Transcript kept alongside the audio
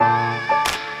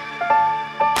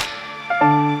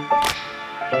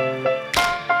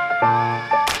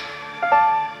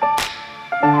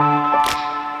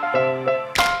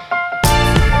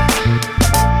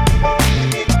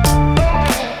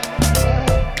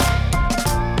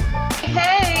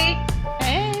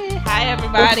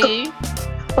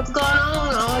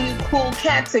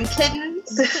cats and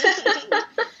kittens.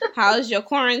 How's your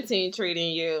quarantine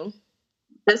treating you?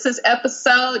 This is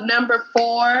episode number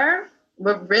 4.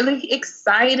 We're really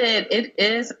excited. It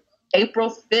is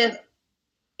April 5th,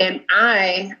 and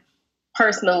I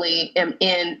personally am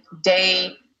in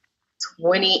day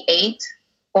 28,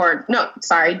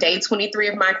 day 23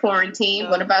 of my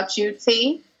quarantine. What about you,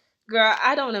 T? Girl,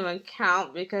 I don't even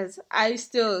count because I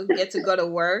still get to go to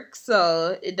work,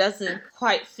 so it doesn't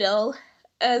quite feel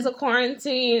as a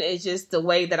quarantine. It's just the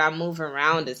way that I move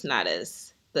around is not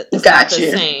not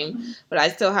the same. But I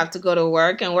still have to go to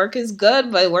work, and work is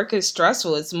good, but work is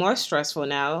stressful. It's more stressful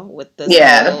now with this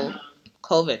whole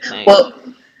COVID thing. Well,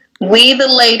 we, the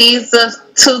ladies of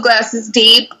Two Glasses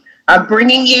Deep, are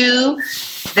bringing you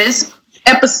this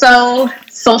episode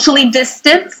socially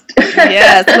distanced.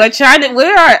 Yes,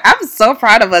 I'm so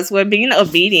proud of us. We're being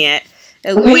obedient.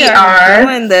 And we are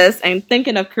doing this and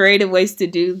thinking of creative ways to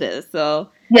do this. So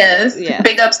yes,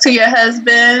 big ups to your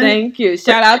husband. Thank you.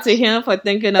 Shout out to him for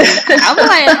thinking of. I'm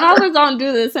like, how are we gonna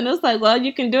do this? And it was like, well,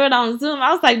 you can do it on Zoom.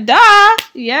 I was like, duh,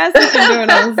 yes, you can do it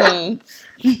on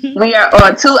Zoom. We are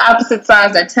on two opposite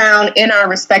sides of town in our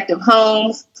respective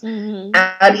homes,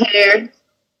 out here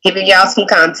giving y'all some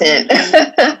content.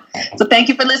 So thank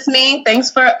you for listening.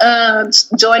 Thanks for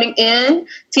joining in.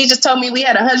 T just told me we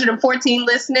had 114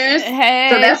 listeners. Hey.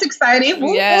 So that's exciting.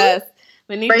 Yes.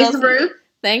 Praise the Ruth.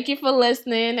 Thank you for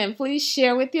listening, and please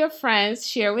share with your friends,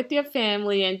 share with your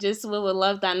family, and we would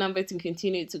love that number to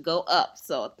continue to go up.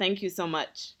 So thank you so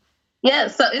much. Yeah,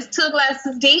 so it's Two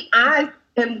Glasses Deep. I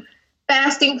am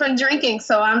fasting from drinking,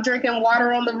 so I'm drinking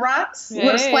water on the rocks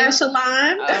with a splash of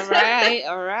lime. All right.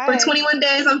 For 21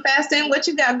 days, I'm fasting. What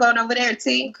you got going over there,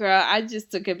 T? Girl, I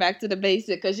just took it back to the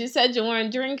basic because you said you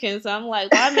weren't drinking, so I'm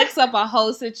like, why mix up a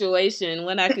whole situation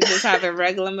when I could just have a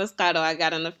regular Moscato I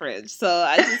got in the fridge? So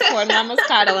I just poured my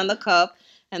Moscato in the cup,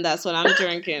 and that's what I'm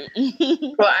drinking.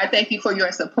 Well, I thank you for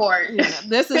your support.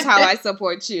 This is how I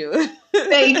support you.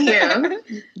 Thank you.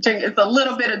 It's a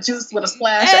little bit of juice with a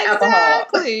splash of alcohol.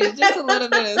 Exactly. Just a little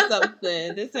bit of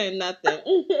something. This ain't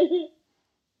nothing.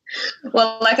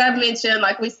 Well, like I mentioned,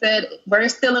 like we said, we're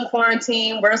still in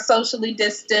quarantine. We're socially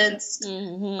distanced.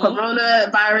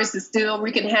 Coronavirus is still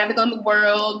wreaking havoc on the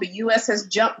world. The U.S. has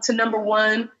jumped to number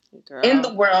 1 in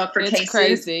the world for cases. It's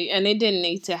crazy, and it didn't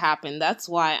need to happen. That's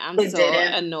why I'm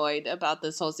annoyed about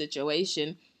this whole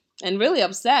situation. And really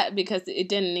upset because it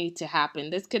didn't need to happen.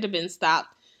 This could have been stopped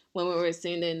when we were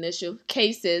seeing the initial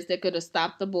cases. They could have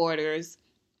stopped the borders,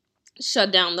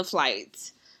 shut down the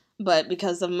flights. But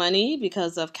because of money,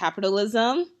 because of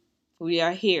capitalism, we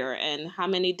are here. And how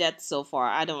many deaths so far?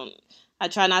 I've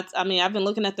been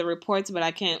looking at the reports, but I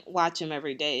can't watch them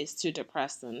every day. It's too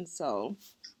depressing. So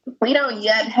we don't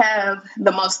yet have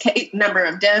the most number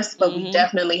of deaths, but we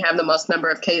definitely have the most number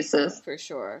of cases. For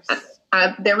sure.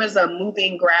 There was a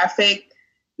moving graphic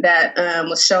that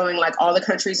was showing like all the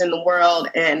countries in the world.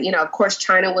 And, of course,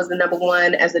 China was the number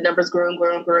 1 as the numbers grew and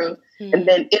grew and grew. And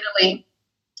then Italy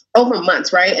over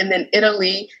months, right? And then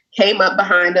Italy came up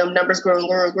behind them. Numbers grew and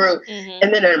grew and grew.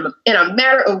 And then in a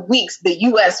matter of weeks, the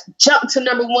U.S. jumped to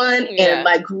number 1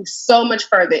 and grew so much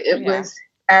further. It was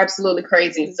absolutely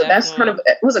crazy. So that's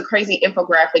it was a crazy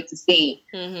infographic to see,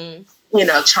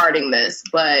 charting this.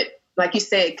 But like you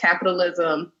said,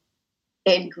 capitalism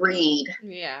and greed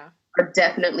are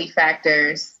definitely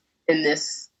factors in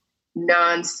this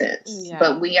nonsense.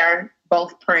 But we are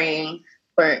both praying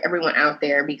for everyone out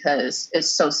there because it's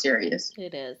so serious.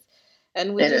 It is.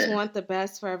 And we just want the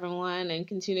best for everyone and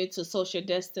continue to social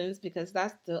distance because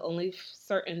that's the only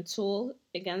certain tool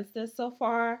against this so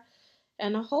far.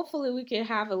 And hopefully we can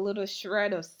have a little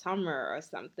shred of summer or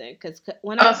something. Because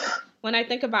when I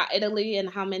think about Italy and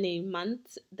how many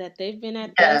months that they've been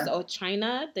at this, or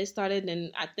China, they started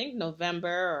in, I think, November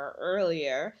or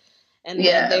earlier. And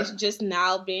then they're just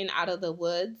now being out of the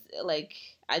woods. Like,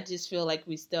 I just feel like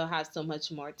we still have so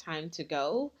much more time to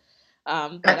go.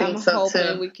 But I'm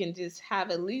hoping we can just have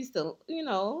at least, the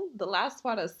last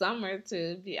part of summer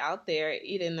to be out there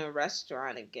eating in a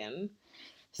restaurant again.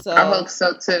 So I hope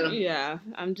so too. Yeah,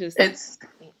 it's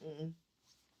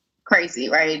crazy,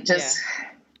 right?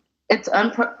 It's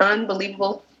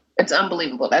unbelievable. It's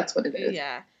unbelievable. That's what it is.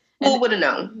 Yeah. Who would have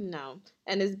known? No.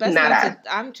 And it's best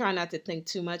I'm trying not to think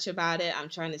too much about it. I'm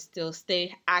trying to still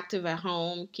stay active at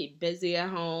home, keep busy at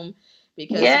home,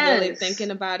 because really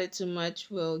thinking about it too much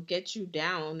will get you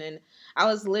down. And I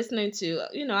was listening to,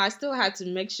 I still had to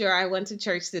make sure I went to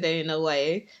church today in a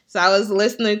way. So I was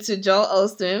listening to Joel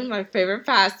Osteen, my favorite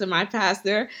pastor, my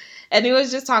pastor, and he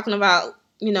was just talking about,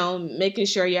 making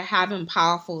sure you're having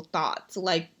powerful thoughts.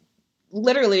 Like,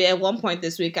 literally at one point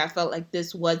this week, I felt like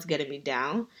this was getting me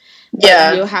down.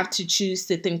 Yeah. You have to choose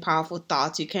to think powerful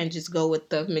thoughts. You can't just go with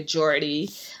the majority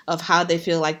of how they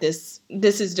feel like this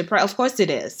is depressed. Of course it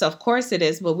is. So of course it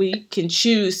is. But we can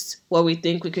choose what we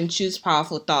think. We can choose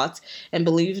powerful thoughts and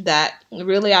believe that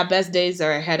really our best days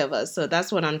are ahead of us. So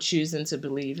that's what I'm choosing to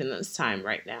believe in this time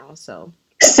right now. So.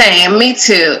 Same, me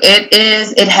too.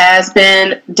 It has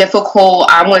been difficult.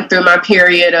 I went through my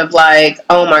period of like,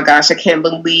 oh my gosh, I can't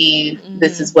believe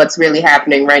this is what's really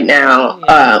happening right now.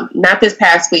 Yeah. Not this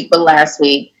past week, but last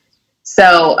week.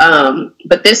 So,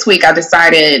 but this week I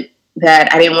decided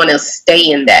that I didn't want to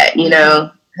stay in that, you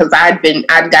know, because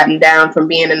I'd gotten down from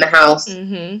being in the house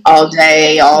all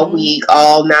day, all week,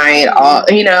 all night, all,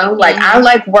 you know, like I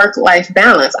like work-life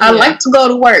balance. I like to go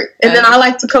to work and then I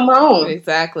like to come home.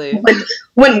 Exactly.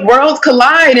 When worlds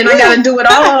collide and I got to do it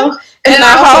all, and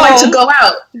I also like to go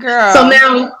out. Girl. So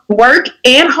now work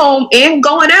and home and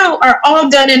going out are all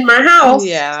done in my house.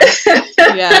 Yeah.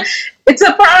 Yeah. It's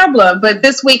a problem. But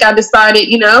this week I decided,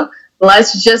 you know,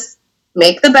 let's just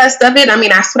make the best of it. I mean,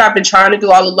 that's what I've been trying to do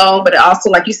all along. But also,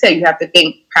 like you said, you have to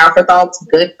think powerful thoughts,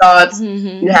 good thoughts.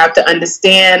 You have to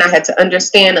understand. I had to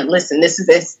understand that, listen, this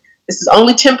is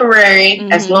only temporary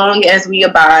as long as we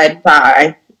abide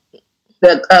by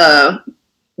the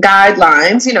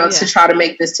guidelines, you know, to try to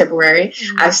make this temporary.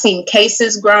 I've seen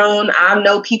cases grown. I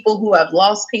know people who have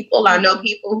lost people. I know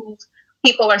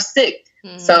people are sick.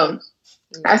 So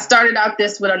I started out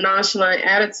this with a nonchalant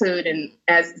attitude, and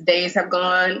as days have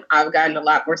gone, I've gotten a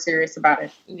lot more serious about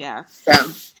it. Yeah. So,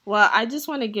 well, I just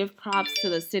want to give props to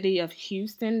the city of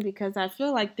Houston because I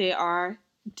feel like they are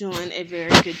doing a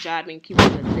very good job in keeping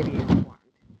the city informed.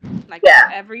 Like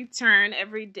every turn,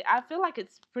 every day, I feel like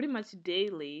it's pretty much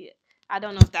daily. I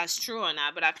don't know if that's true or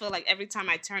not, but I feel like every time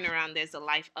I turn around, there's a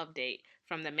life update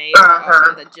from the mayor or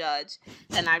from the judge.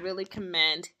 And I really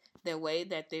commend the way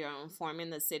that they are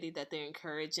informing the city, that they're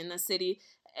encouraging the city.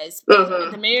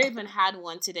 The mayor even had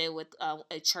one today with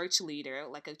a church leader,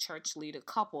 like a church leader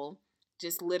couple,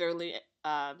 just literally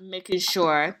making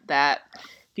sure that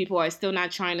people are still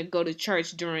not trying to go to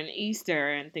church during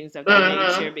Easter and things of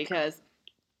that nature, because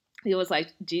he was like,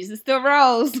 Jesus still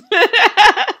rose.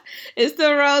 It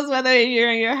still rose whether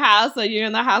you're in your house or you're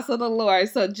in the house of the Lord.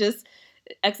 So just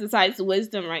exercise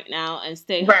wisdom right now and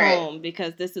stay home,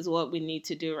 because this is what we need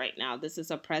to do right now. This is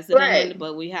a precedent,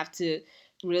 but we have to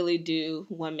really do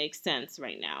what makes sense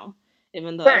right now,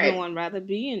 even though everyone rather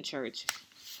be in church.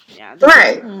 Yeah.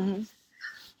 But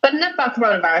enough about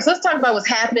coronavirus. Let's talk about what's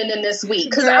happening in this week.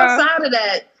 Because outside of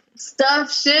that,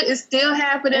 shit is still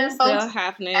happening. It's still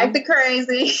happening. Acting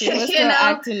crazy. People still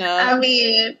acting up. I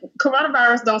mean,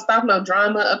 coronavirus don't stop no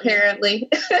drama, apparently.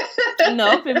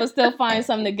 No, people still find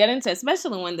something to get into,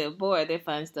 especially when they're bored. They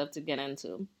find stuff to get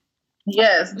into.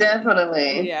 Yes,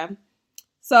 definitely. Yeah.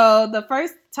 So the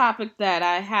first topic that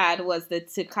I had was that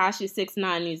Tekashi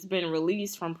 6ix9ine has been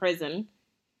released from prison.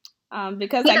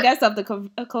 Because I guess of the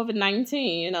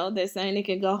COVID-19, you know, they're saying he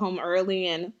can go home early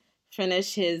and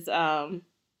finish his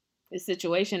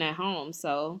situation at home.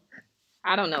 So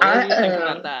I don't know. What do you think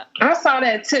about that? I saw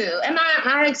that too, and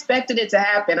I expected it to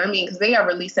happen. I mean, because they are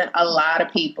releasing a lot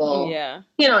of people. Yeah,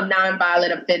 you know,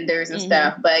 non-violent offenders and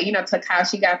stuff. But you know,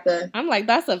 Tekashi got the. I'm like,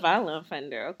 that's a violent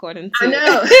offender, according to. I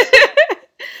know.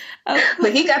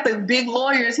 But he got the big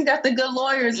lawyers. He got the good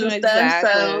lawyers and stuff.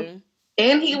 So,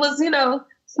 and he was, you know,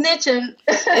 snitching.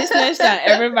 He snitched on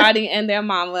everybody and their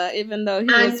mama, even though he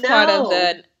was part of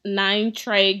the 9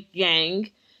 Trey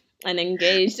gang. And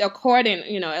engaged,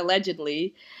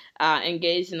 allegedly,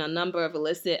 engaged in a number of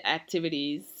illicit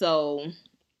activities. So,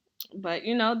 but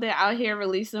you know, they're out here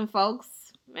releasing folks,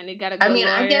 and they got a good lawyer.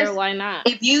 I guess why not?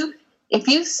 If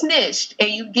you snitched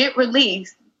and you get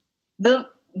released, the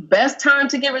best time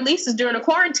to get released is during a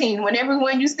quarantine, when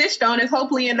everyone you snitched on is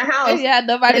hopefully in the house. Yeah,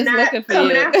 nobody's looking for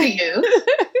coming after you.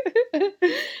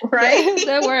 Right?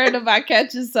 They're worried about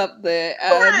catching something.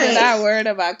 They're not worried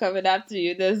about coming after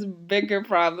you. There's bigger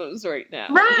problems right now.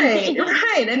 Right.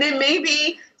 And then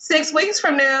maybe 6 weeks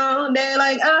from now, they're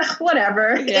like,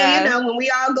 whatever. Yeah. And, you know, when we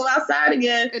all go outside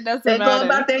again, it doesn't they matter. Go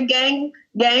about their gang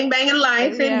banging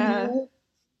life and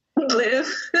live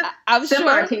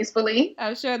semi-peacefully.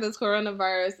 I'm sure this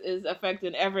coronavirus is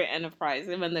affecting every enterprise,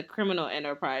 even the criminal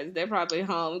enterprise. They're probably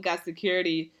home. We got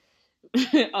security.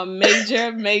 A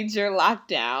major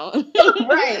lockdown.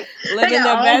 Right. Living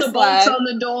their best life. On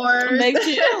the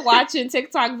door. Watching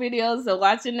TikTok videos and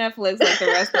watching Netflix like the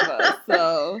rest of us.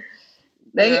 So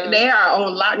they are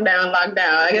on lockdown.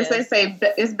 I guess they say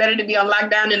it's better to be on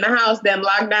lockdown in the house than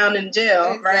lockdown in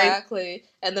jail, right? Exactly.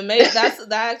 And the mayor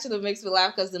that actually makes me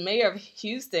laugh, because the mayor of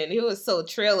Houston, he was so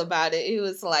trill about it. He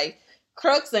was like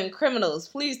crooks and criminals,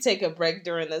 please take a break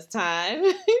during this time.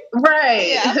 Right.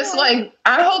 Yeah. It's like,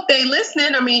 I hope they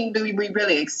listening. I mean, do we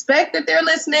really expect that they're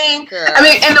listening? Girl. I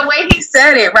mean, and the way he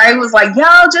said it, right, was like,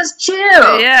 y'all just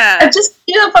chill. Yeah. And just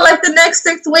chill for like the next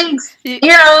 6 weeks. You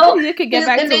know? You could get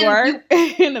back to work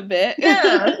in a bit.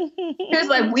 Yeah. It's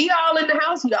like, we all in the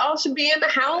house. Y'all should be in the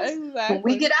house. Exactly. When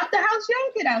we get out the house,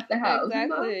 y'all get out the house.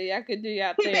 Exactly. Y'all could do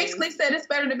your thing. He basically said it's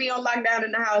better to be on lockdown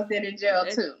in the house than in jail,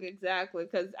 too. Exactly.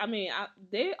 Because, I mean,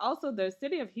 the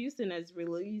city of Houston has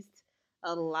released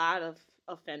a lot of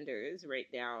offenders right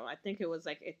now. I think it was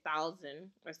like 1,000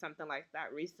 or something like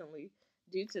that recently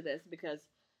due to this, because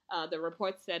the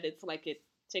report said it's like a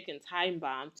ticking time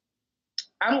bomb.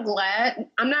 I'm glad.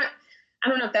 I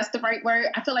don't know if that's the right word.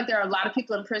 I feel like there are a lot of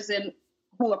people in prison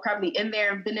who are probably in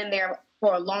there, been in there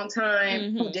for a long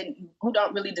time, who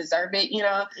don't really deserve it, you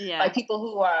know? Yeah. Like people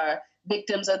who are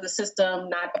victims of the system,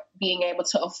 not being able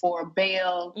to afford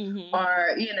bail, or,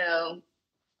 you know,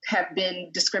 have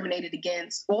been discriminated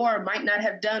against, or might not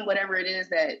have done whatever it is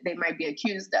that they might be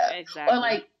accused of. Exactly. Or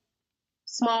like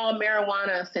small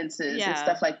marijuana offenses and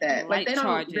stuff like that. Like they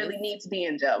don't really need to be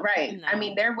in jail. Right. No. I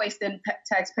mean, they're wasting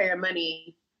taxpayer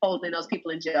money holding those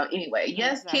people in jail anyway.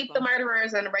 Yes, keep the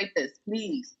murderers and the rapists,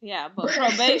 please. Yeah, but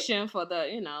probation for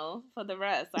the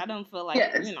rest. I don't feel like,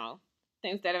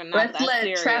 things that are not that serious. Let's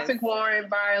let traffic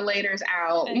warrant violators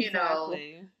out,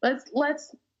 exactly.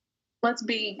 Let's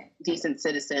be decent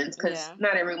citizens, because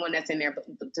not everyone that's in there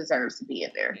deserves to be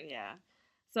in there. Yeah.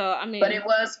 So, I mean... But it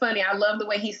was funny. I love the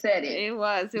way he said it. It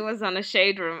was on the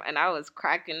Shade Room, and I was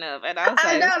cracking up. And I was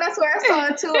I know. That's where I saw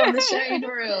it, too, on the Shade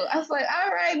Room. I was like,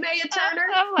 all right, Maya Turner.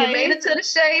 You made it to the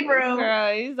Shade Room.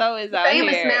 Girl, he's always out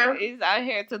here. Now. He's out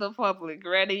here to the public,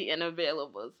 ready and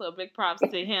available. So, big props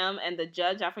to him. And the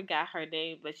judge, I forgot her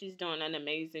name, but she's doing an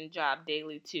amazing job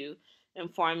daily, too,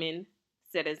 informing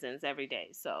citizens every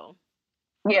day. So...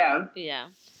 Yeah.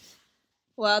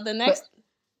 Well, the next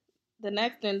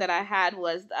thing that I had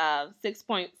was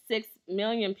 6.6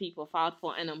 million people filed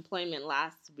for unemployment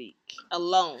last week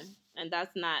alone, and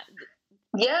that's not.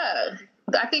 Yeah,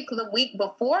 I think the week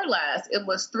before last it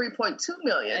was 3.2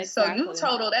 million. Exactly. So you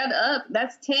total that up,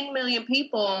 that's 10 million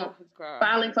people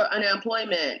filing for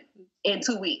unemployment in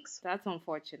 2 weeks. That's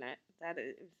unfortunate. That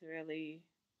is really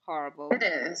horrible. It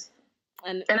is,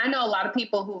 and I know a lot of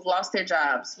people who've lost their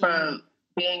jobs from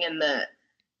being in the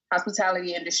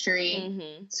hospitality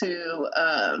industry to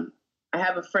I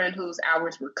have a friend whose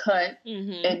hours were cut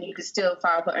and you could still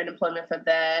file for unemployment for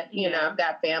that. You know, I've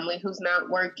got family who's not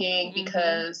working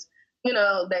because,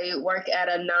 they work at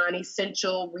a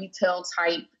non-essential retail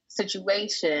type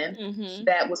situation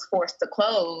that was forced to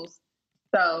close.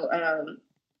 So,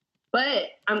 but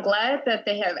I'm glad that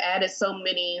they have added so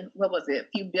many, a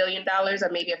few $1 billion or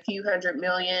maybe a few $100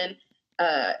 million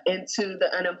into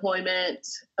the unemployment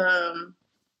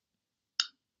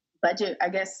budget, I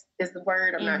guess is the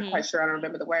word. I'm not quite sure. I don't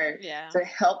remember the word. Yeah. To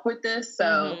help with this.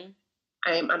 So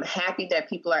I'm happy that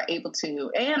people are able to.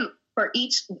 And for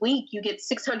each week, you get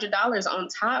 $600 on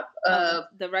top of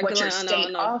the regular what your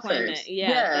state offers.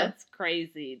 Yeah, that's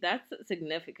crazy. That's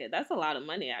significant. That's a lot of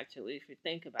money, actually, if you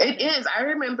think about it. It is. I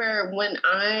remember when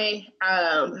I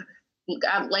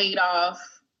got laid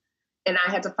off, and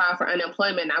I had to file for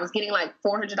unemployment. I was getting like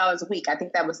 $400 a week. I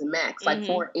think that was the max, like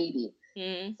 $480.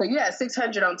 So you had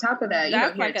 $600 on top of that.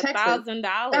 That's like $1,000.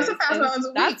 That's $1,000 a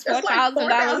week. That's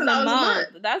 $4,000 a month.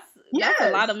 That's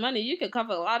a lot of money. You could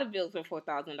cover a lot of bills for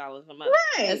 $4,000 a month,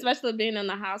 right? Especially being in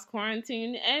the house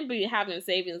quarantine and be having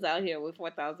savings out here with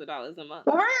 $4,000 a month,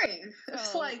 right? So.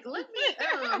 It's like, let me.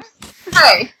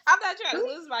 Hey, I'm not trying to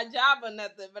lose my job or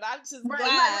nothing, but I'm just glad.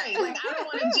 Right. Like I don't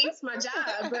want to jinx my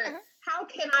job, but. How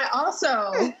can I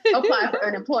also apply for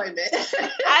unemployment?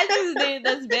 I just need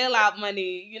this bailout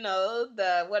money,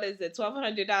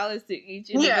 $1,200 to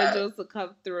each individual to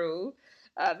come through.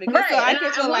 Because so I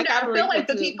can feel like I feel like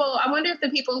I wonder if the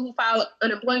people who file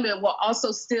unemployment will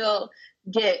also still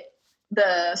get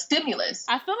the stimulus.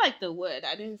 I feel like they would.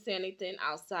 I didn't see anything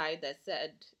outside that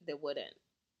said they wouldn't.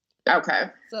 Okay.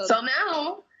 So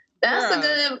now that's a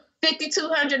good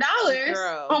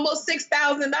 $5,200, almost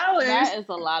 $6,000. That is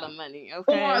a lot of money,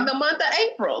 okay? For the month of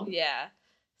April. Yeah.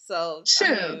 So,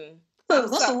 sure. I'm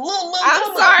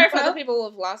sorry for the people who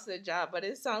have lost their job, but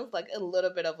it sounds like a little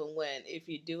bit of a win if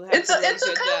you do have it's a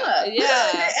come up.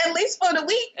 Yeah. At least for the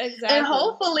week. Exactly. And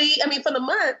hopefully, for the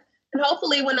month, and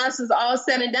hopefully when this is all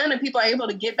said and done and people are able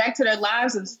to get back to their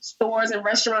lives and stores and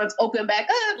restaurants open back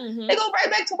up, they go right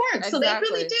back to work. Exactly. So they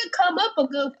really did come up a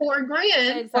good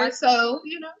 $4,000 or so,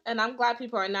 And I'm glad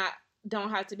people don't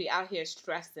have to be out here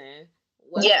stressing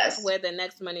where the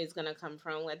next money is going to come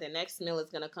from, where the next meal is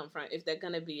going to come from, if they're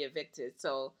going to be evicted.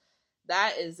 So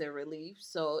that is a relief.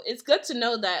 So it's good to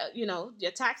know that,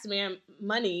 your taxpayer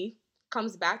money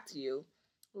comes back to you.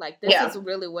 Like, this is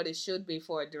really what it should be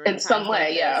for during in some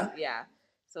way. Like yeah.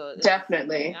 So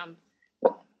definitely.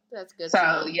 That's good.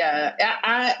 So yeah,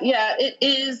 it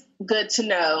is good to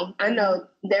know. I know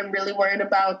they're really worried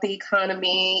about the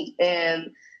economy,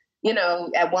 and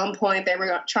at one point they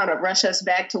were trying to rush us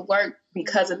back to work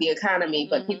because of the economy,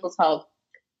 but people's health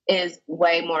is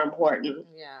way more important.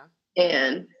 Yeah.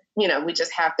 And we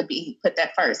just have to put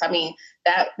that first. I mean,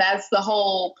 that's the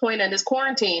whole point of this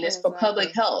quarantine is for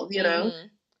public health.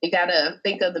 You got to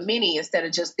think of the many instead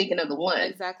of just thinking of the one.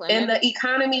 Exactly. And the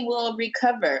economy will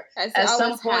recover at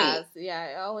some point. Yeah,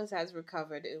 it always has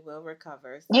recovered. It will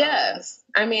recover. So. Yes.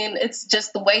 I mean, it's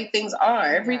just the way things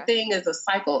are. Everything is a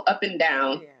cycle, up and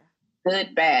down,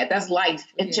 good, bad. That's life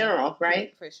in general,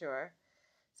 right? For sure.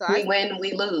 So we win,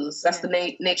 we lose. That's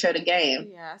the nature of the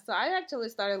game. Yeah. So I actually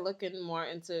started looking more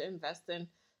into investing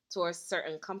towards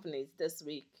certain companies this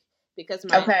week. Because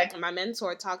my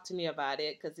mentor talked to me about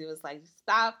it, because he was like,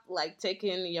 stop like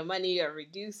taking your money or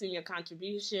reducing your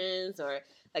contributions, or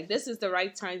like, this is the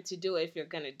right time to do it if you're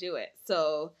going to do it.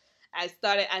 So I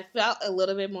felt a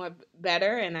little bit more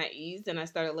better and at ease, and I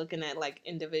started looking at like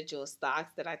individual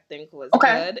stocks that I think was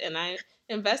good. And I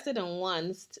invested in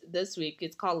one this week.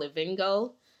 It's called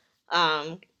Livongo.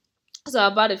 So I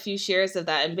bought a few shares of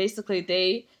that, and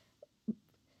basically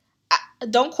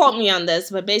don't quote me on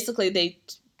this, but basically they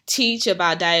teach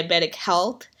about diabetic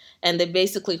health, and they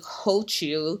basically coach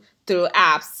you through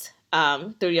apps,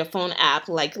 through your phone app.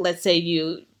 Like, let's say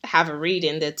you have a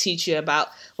reading, they'll teach you about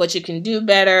what you can do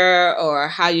better or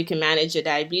how you can manage your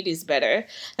diabetes better.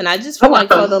 And I just feel like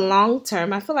for the long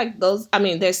term, I feel like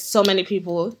there's so many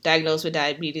people diagnosed with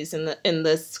diabetes in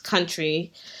this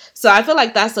country. So I feel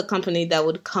like that's a company that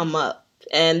would come up.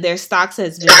 And their stocks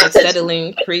has been steadily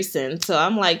increasing. So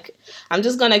I'm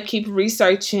just going to keep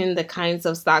researching the kinds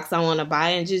of stocks I want to buy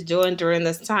and just doing during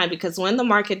this time. Because when the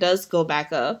market does go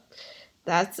back up,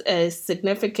 that's a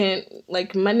significant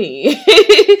money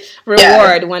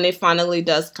reward when it finally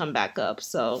does come back up.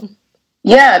 So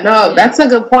that's a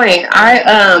good point.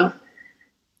 I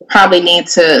probably need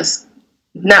to,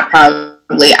 not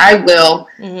probably, I will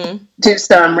do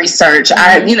some research.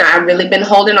 I've really been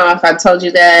holding off. I told you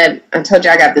I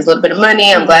got this little bit of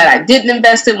money. I'm glad I didn't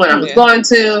invest it when I was going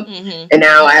to. And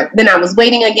now I was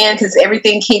waiting again, because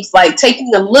everything keeps taking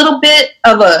a little bit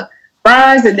of a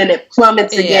rise and then it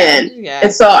plummets again.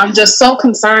 And so I'm just so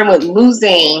concerned with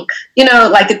losing,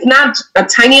 it's not a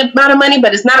tiny amount of money,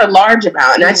 but it's not a large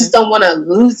amount. And I just don't want to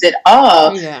lose it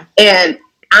all. And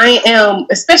I am,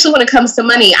 especially when it comes to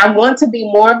money, I want to be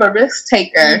more of a risk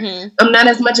taker. I'm not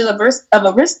as much of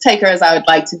a risk taker as I would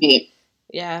like to be.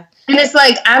 Yeah. And it's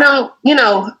like, I don't,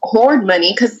 hoard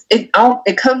money, because it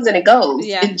comes and it goes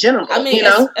in general. I mean,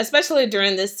 especially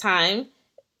during this time,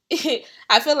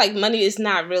 I feel like money is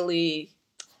not really,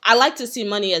 I like to see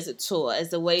money as a tool,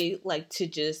 as a way to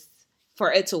just,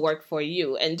 for it to work for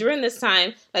you. And during this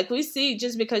time, we see,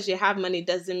 just because you have money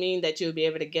doesn't mean that you'll be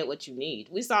able to get what you need.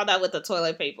 We saw that with the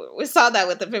toilet paper. We saw that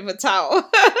with the paper towel.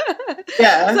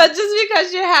 So just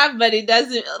because you have money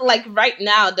doesn't, right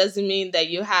now, doesn't mean that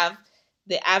you have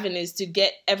the avenues to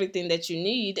get everything that you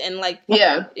need. And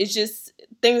it's just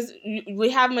things, we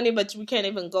have money, but we can't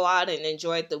even go out and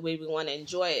enjoy it the way we want to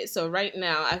enjoy it. So right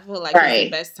now, I feel like it's the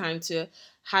best time to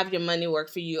have your money work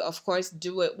for you. Of course,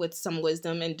 do it with some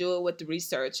wisdom and do it with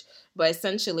research. But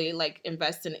essentially,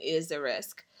 investing is a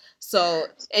risk. So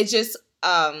it's just,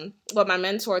 what my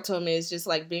mentor told me is just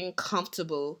being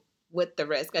comfortable with the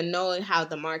risk and knowing how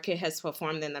the market has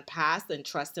performed in the past and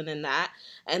trusting in that,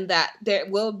 and that there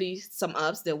will be some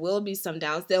ups, there will be some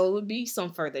downs, there will be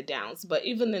some further downs. But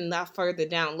even in that further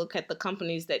down, look at the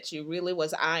companies that you really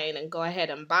was eyeing and go ahead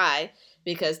and buy,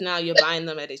 because now you're buying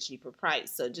them at a cheaper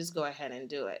price. So just go ahead and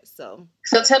do it. So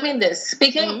tell me this,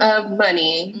 speaking of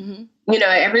money,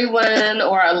 everyone,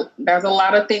 or there's a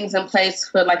lot of things in place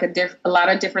for a lot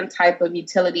of different type of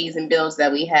utilities and bills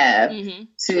that we have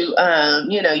to,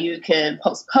 you can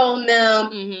postpone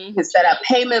them, you can set up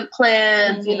payment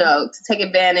plans, to take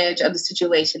advantage of the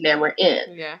situation that we're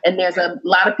in. And there's a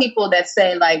lot of people that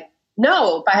say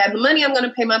no, if I have the money, I'm going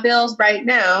to pay my bills right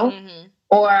now.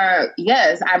 Or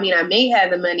yes, I mean, I may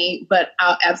have the money, but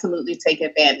I'll absolutely take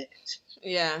advantage.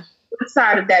 Yeah. What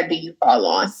side of that do you fall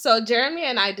on? So Jeremy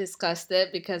and I discussed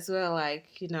it, because we're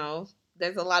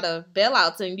there's a lot of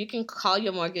bailouts, and you can call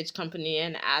your mortgage company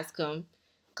and ask them,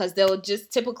 because they'll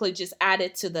just typically just add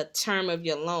it to the term of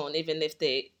your loan, even if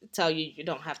they tell you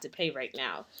don't have to pay right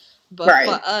now. But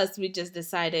for us, we just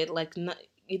decided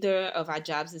either of our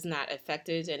jobs is not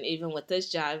affected. And even with this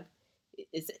job,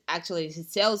 it's actually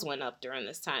his sales went up during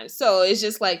this time. So it's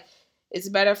just like, it's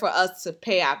better for us to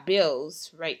pay our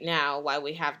bills right now while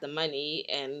we have the money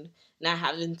and not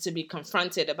having to be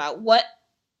confronted about what,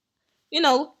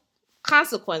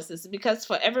 consequences, because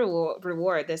for every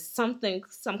reward, there's some kind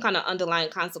of underlying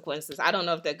consequences. I don't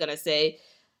know if they're going to say,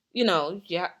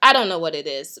 yeah, I don't know what it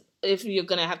is. If you're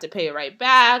going to have to pay it right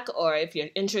back, or if your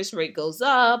interest rate goes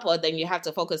up, or then you have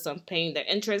to focus on paying the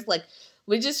interest. Like,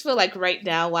 we just feel like right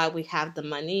now, while we have the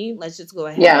money, let's just go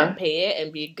ahead and pay it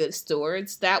and be good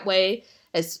stewards. That way,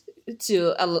 as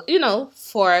to,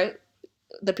 for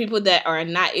the people that are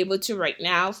not able to right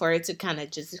now, for it to kind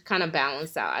of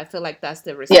balance out. I feel like that's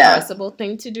the responsible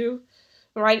thing to do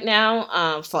right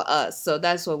now, for us. So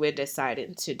that's what we're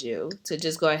deciding to do, to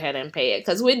just go ahead and pay it.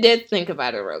 Because we did think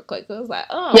about it real quick. It was like,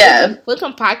 we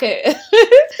can pocket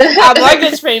our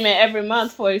mortgage payment every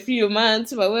month for a few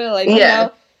months, but we're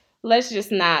like, let's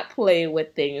just not play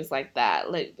with things like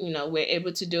that. Like, we're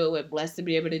able to do it. We're blessed to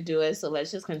be able to do it. So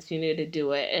let's just continue to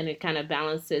do it. And it kind of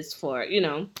balances for,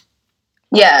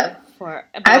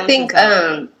 I think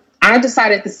I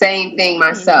decided the same thing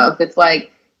myself. It's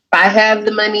like, if I have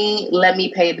the money, let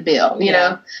me pay the bill, you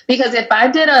know? Because if I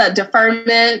did a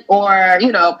deferment or,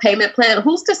 payment plan,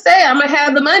 who's to say I'm going to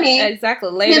have the money? Exactly.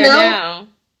 Later now.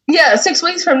 Yeah, 6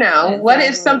 weeks from now. Exactly. What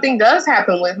if something does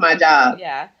happen with my job?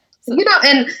 Yeah. So,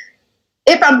 and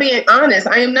if I'm being honest,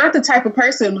 I am not the type of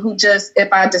person who just,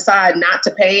 if I decide not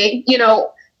to pay,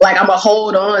 like I'm going to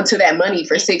hold on to that money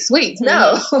for 6 weeks.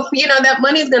 No, that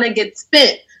money is going to get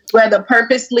spent, whether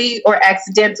purposely or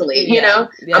accidentally, I'm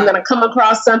going to come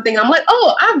across something. I'm like,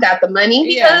 oh, I've got the money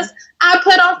because I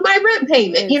put off my rent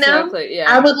payment,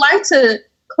 I would like to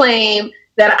claim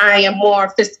that I am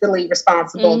more fiscally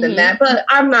responsible than that, but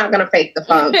I'm not going to fake the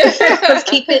funk. Let's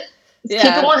keep it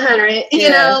 100,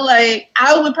 like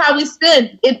I would probably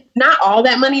spend it, not all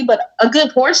that money, but a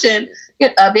good portion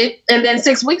of it. And then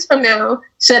 6 weeks from now,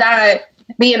 should I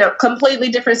be in a completely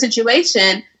different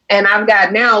situation and I've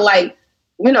got now like,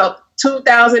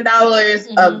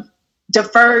 $2,000 of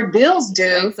deferred bills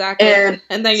due. Exactly.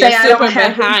 And then you're super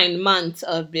behind months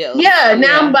of bills. Yeah,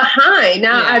 now I'm behind.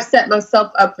 Now I've set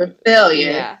myself up for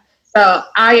failure. Yeah. So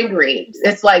I agree.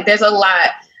 It's like there's a lot.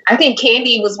 I think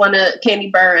Candy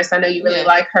Burris, I know you really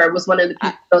like her, was one of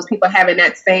those people having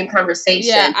that same conversation.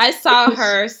 Yeah, I saw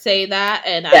her say that,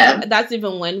 and that's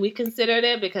even when we considered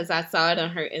it, because I saw it on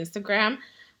her Instagram.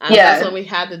 That's when we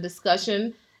had the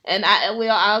discussion. And I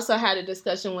also had a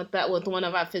discussion with one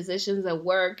of our physicians at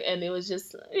work, and it was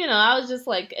just, I was just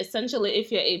like, essentially,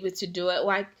 if you're able to do it,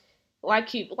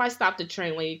 why stop the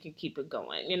train when you can keep it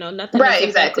going? Nothing. Right,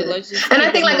 exactly. And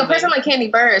I think like a person like Candy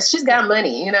Burris, she's got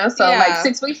money, so like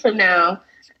 6 weeks from now,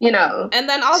 And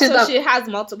then also she has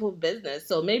multiple business,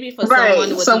 so maybe for someone with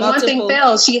multiple. So one thing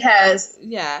fails, she has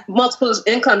multiple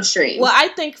income streams. Well, I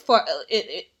think for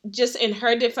it, just in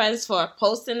her defense for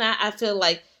posting that, I feel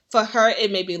like for her,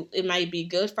 it might be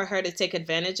good for her to take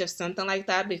advantage of something like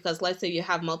that, because let's say you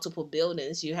have multiple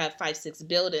buildings, you have 5-6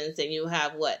 buildings, and you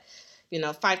have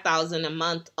 $5,000 a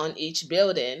month on each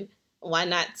building. Why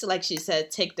not, like she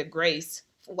said, take the grace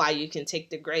while you can take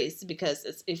the grace?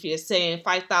 Because if you're saying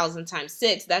 5,000 times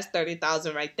 6, that's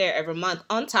 30,000 right there every month,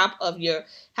 on top of your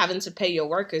having to pay your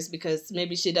workers, because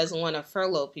maybe she doesn't want to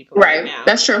furlough people right now.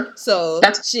 That's true. So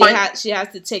she has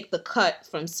to take the cut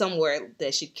from somewhere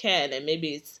that she can, and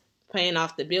maybe it's paying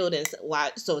off the buildings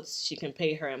so she can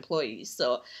pay her employees.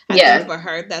 So I think for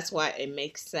her, that's why it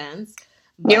makes sense.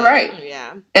 But, you're right.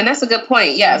 Yeah. And that's a good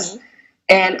point. Yes. Mm-hmm.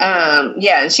 And,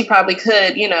 and she probably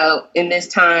could, in this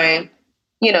time,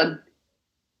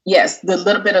 yes, the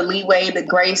little bit of leeway, the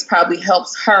grace probably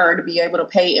helps her to be able to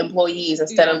pay employees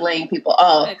instead of laying people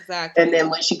off. Exactly. And then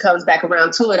when she comes back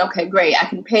around to it, okay, great, I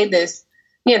can pay this,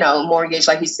 mortgage,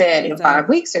 like you said, in 5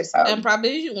 weeks or so. And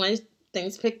probably when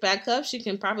things pick back up, she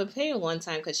can probably pay it one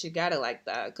time because she got it like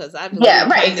that. Because I believe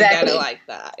got it like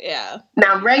that. Yeah.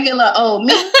 Now, regular old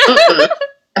me,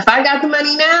 if I got the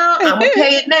money now, I'm gonna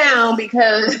pay it now,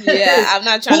 because I'm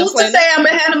not trying to say I'm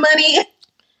gonna have the money.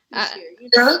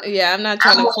 I'm not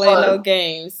trying to play no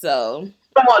games. So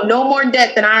I want no more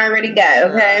debt than I already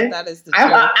got. Okay, that is the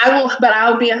truth. I will, but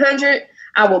I'll be 100.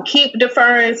 I will keep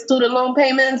deferring student loan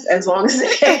payments as long as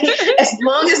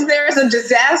there is a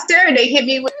disaster and they hit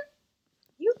me with.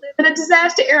 You live in a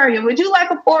disaster area. Would you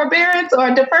like a forbearance or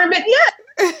a deferment?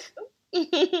 Yes.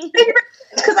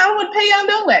 Because I would pay y'all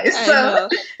no way. So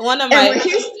one of my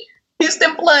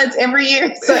Houston floods every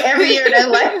year. So every year they're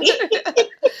like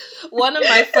one of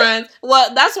my friends.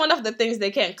 Well, that's one of the things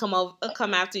they can't come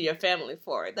after your family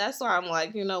for. That's why I'm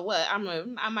like, you know what?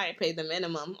 I might pay the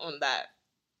minimum on that.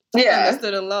 on the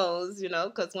student loans,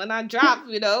 because when I drop,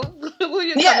 who you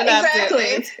coming after?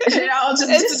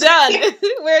 It's done.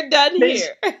 We're done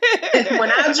here.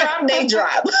 When I drop, they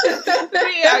drop.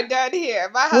 We are done here.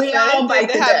 My husband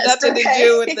didn't have nothing to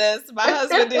do with this. My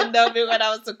husband didn't know me when I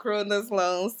was accruing this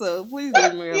loan, so please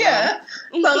leave me alone. Yeah.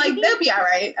 So, they'll be all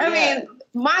right. I mean,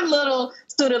 my little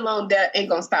student loan debt ain't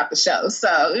gonna stop the show. So,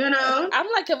 I'm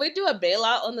like, can we do a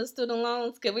bailout on the student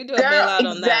loans? Can we do a bailout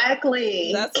on that?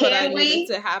 Exactly. That's what I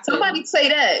needed to happen. Somebody say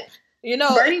that.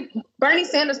 Bernie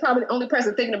Sanders probably the only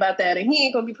person thinking about that, and he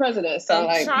ain't gonna be president. So,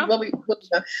 Trump,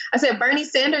 I said Bernie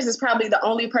Sanders is probably the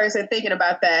only person thinking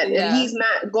about that, and he's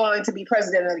not going to be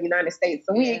president of the United States,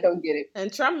 so we ain't gonna get it.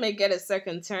 And Trump may get a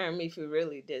second term if he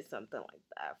really did something like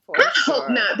that. I hope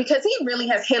not, because he really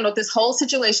has handled this whole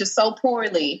situation so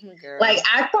poorly. Girl.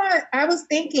 I was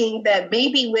thinking that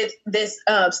maybe with this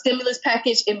stimulus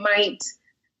package, it might,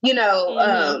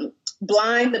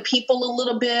 blind the people a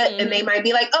little bit, and they might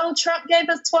be like, "Oh, Trump gave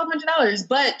us $1,200,"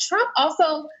 but Trump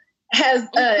also has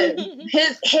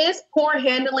his poor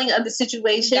handling of the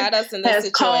situation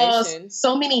has caused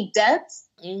so many deaths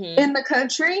in the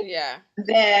country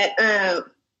that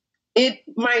it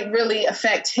might really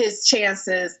affect his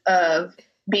chances of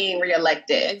being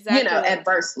reelected,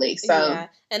 adversely. So,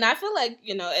 and I feel like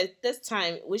at this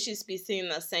time we should be seeing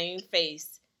the same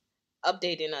face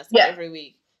updating us every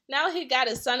week. Now he got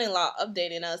his son-in-law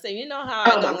updating us, and you know how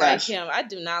I don't like him. I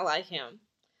do not like him.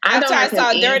 After I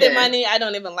saw Dirty Money, I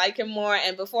don't even like him more.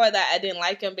 And before that, I didn't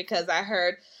like him because I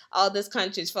heard all these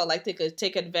countries felt like they could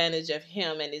take advantage of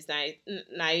him and his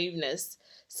naiveness.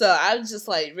 So I was just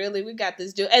like, really, we got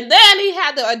this dude. And then he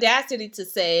had the audacity to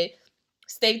say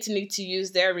states need to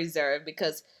use their reserve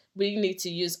because we need to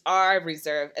use our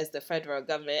reserve as the federal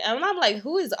government. And I'm like,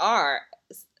 who is our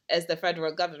as the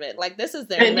federal government? Like, this is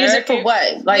the American... use it for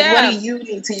what? What do you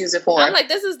need to use it for? I'm like,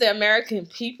 this is the American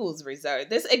people's reserve.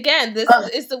 This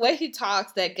is the way he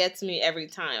talks that gets me every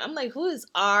time. I'm like, who is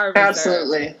our reserve?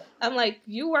 Absolutely. I'm like,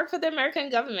 you work for the American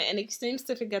government, and he seems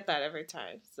to forget that every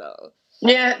time. So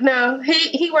yeah, no,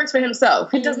 he works for himself.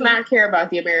 He does not care about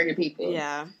the American people.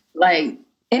 Yeah.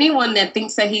 Anyone that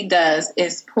thinks that he does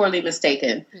is poorly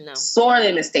mistaken. No.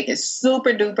 Sorely mistaken. Super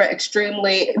duper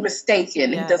extremely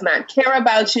mistaken. Yeah. He does not care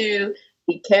about you.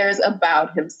 He cares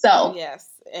about himself. Yes.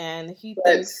 And he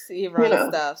thinks he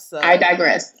runs stuff. So I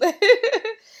digress.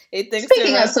 He thinks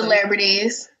Speaking of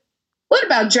celebrities, what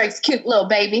about Drake's cute little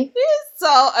baby? He's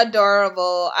so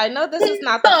adorable. I know this is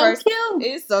not the first. Cute.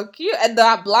 He's so cute. And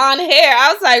that blonde hair.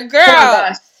 I was like, girl. Oh my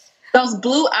gosh. Those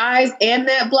blue eyes and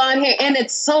that blonde hair, and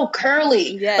it's so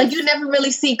curly. Yes. You never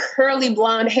really see curly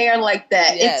blonde hair like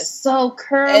that. Yes. It's so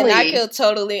curly. And I could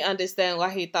totally understand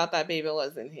why he thought that baby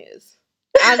wasn't his.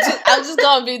 I'm just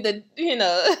gonna be the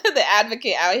the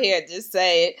advocate out here, just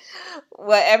say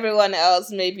what everyone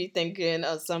else may be thinking,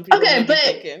 or some people may be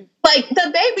thinking.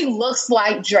 The baby looks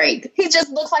like Drake. He just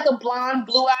looks like a blonde,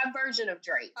 blue-eyed version of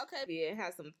Drake. Okay, he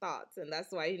has some thoughts, and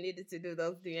that's why he needed to do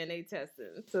those DNA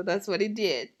testing. So that's what he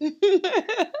did. I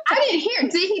didn't hear.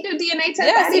 Did he do DNA testing?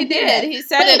 Yes, he did. He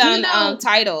said it on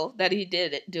Tidal that he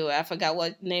did do it. I forgot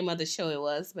what name of the show it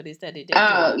was, but he said he did.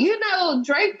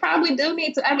 Drake probably do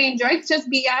need to. I mean, Drake just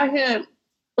be out here,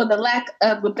 for the lack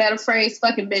of a better phrase,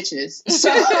 fucking bitches. So,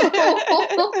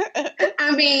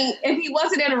 I mean, if he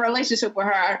wasn't in a relationship with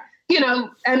her,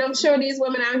 and I'm sure these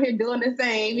women out here doing the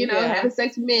same, having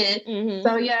sex with men. Mm-hmm.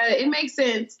 So, yeah, it makes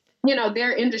sense,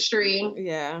 their industry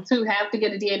to have to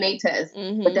get a DNA test.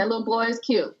 Mm-hmm. But that little boy is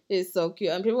cute. He's so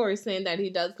cute. And people were saying that he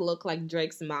does look like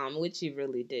Drake's mom, which he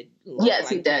really did look like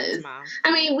he does. Drake's mom.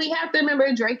 I mean, we have to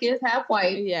remember Drake is half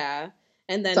white. Yeah.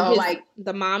 And then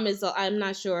the mom is, I'm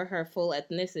not sure her full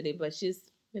ethnicity, but she's,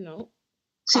 she's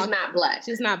not black.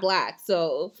 She's not black.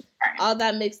 So all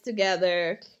that mixed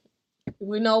together,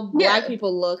 we know black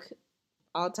people look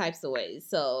all types of ways.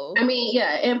 So I mean,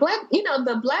 and black,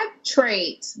 the black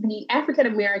trait, the African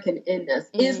American in us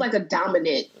is like a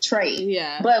dominant trait.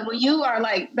 Yeah. But when you are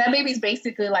that baby's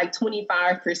basically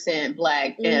 25%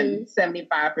 black and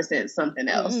 75% something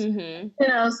else.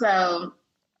 Mm-hmm. So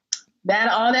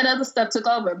that all that other stuff took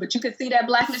over, but you could see that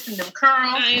blackness in them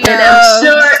curls. And I'm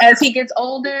sure as he gets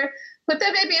older, put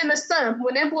that baby in the sun.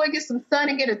 When that boy gets some sun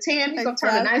and get a tan, he's gonna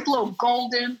turn a nice little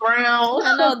golden brown.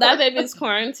 I know that baby's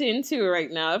quarantined too right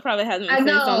now. It probably hasn't seen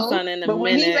some sun in a minute. But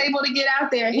when he's able to get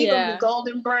out there, he's gonna be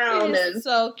golden brown and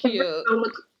so cute,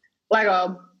 look like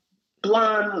a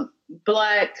blonde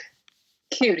black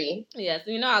cutie. Yes,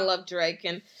 I love Drake,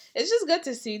 and it's just good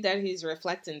to see that he's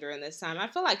reflecting during this time. I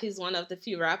feel like he's one of the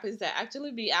few rappers that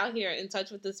actually be out here in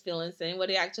touch with his feelings, saying what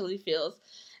he actually feels.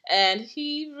 And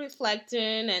he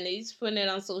reflecting and he's putting it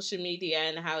on social media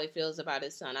and how he feels about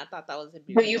his son. I thought that was a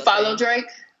beautiful Do you follow Drake?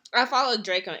 I follow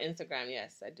Drake on Instagram.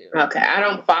 Yes, I do. Okay, I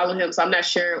don't follow him, so I'm not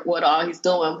sure what all he's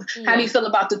doing. How do you feel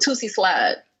about the Tootsie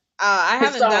Slide? I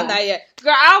haven't done that yet.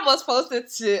 Girl, I almost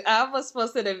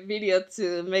posted a video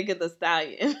to Megan Thee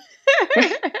Stallion.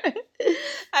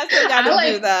 I still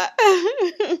gotta do that.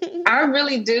 I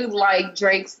really do like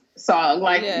Drake's song,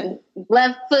 like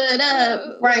left foot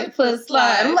up, right foot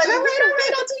slide. I'm like, all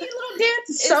right, I'll do your little dance.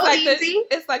 It's so like easy.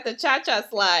 It's like the cha-cha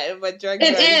slide, but Drake.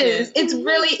 It is. It's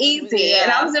really easy.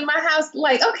 And I was in my house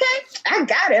like, okay, I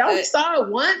got it. I only saw it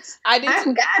once. I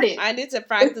got it. I need to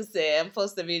practice it and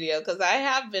post a video because I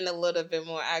have been a little bit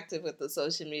more active with the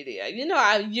social media.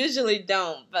 I usually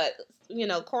don't, but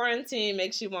quarantine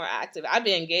makes you more active. I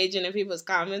be engaging in people's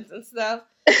comments and stuff.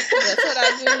 That's what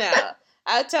I do now.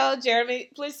 I tell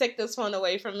Jeremy, please take this phone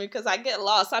away from me because I get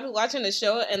lost. I'll be watching the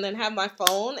show and then have my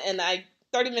phone and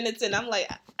 30 minutes in, I'm like,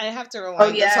 I have to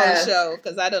rewind this whole show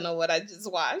because I don't know what I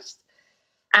just watched.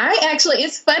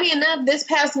 It's funny enough, this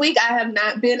past week, I have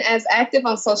not been as active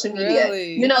on social media.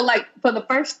 Really? Like for the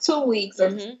first 2 weeks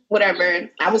or whatever,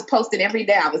 I was posting every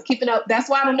day. I was keeping up. That's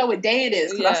why I don't know what day it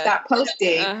is because I stopped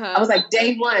posting. I was like,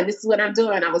 day one, this is what I'm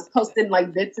doing. I was posting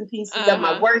like bits and pieces of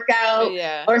my workout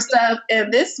or stuff.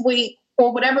 And this week,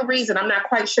 for whatever reason, I'm not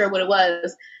quite sure what it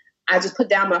was, I just put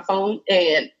down my phone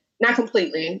and not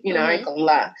completely, I ain't gonna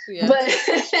lie. Yeah. But,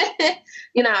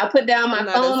 I put down my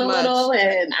phone a little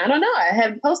and I don't know. I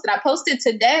haven't posted. I posted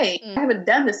today. I haven't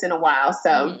done this in a while.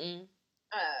 So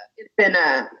it's been,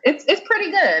 it's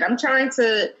pretty good. I'm trying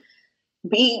to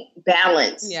be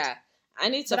balanced. Yeah. I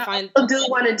need to find. I do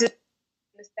want to do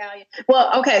the Stallion.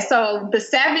 Well, okay. So the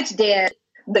Savage did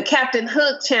the Captain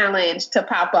Hook challenge to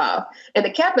pop off. And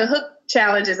the Captain Hook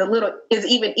challenge is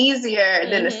even easier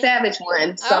than the Savage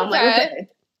one. So I'm like, okay.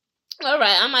 All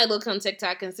right, I might look on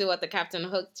TikTok and see what the Captain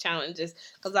Hook challenge is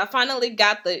because I finally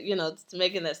got the,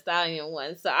 Megan Thee Stallion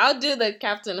one. So I'll do the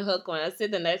Captain Hook one. I'll see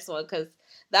the next one because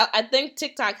I think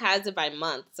TikTok has it by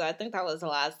month. So I think that was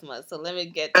last month. So let me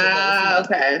get to this.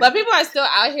 Okay. But people are still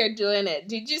out here doing it.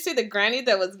 Did you see the granny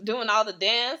that was doing all the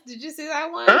dance? Did you see that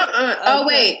one? Okay. Oh,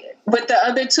 wait. With the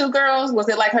other two girls, was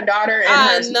it like her daughter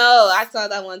and her? No, I saw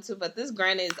that one too. But this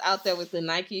granny is out there with the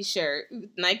Nike shirt,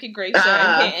 Nike gray shirt,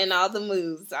 and hitting all the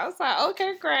moves. I was like,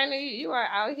 okay, granny, you are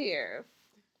out here.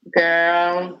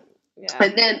 Girl. Yeah.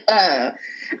 And then,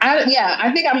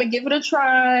 I think I'm going to give it a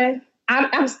try.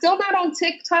 I'm still not on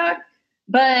TikTok,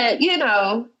 but,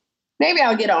 maybe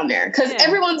I'll get on there because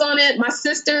everyone's on it. My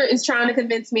sister is trying to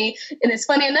convince me. And it's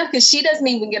funny enough because she doesn't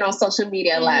even get on social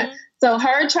media a lot. So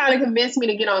her trying to convince me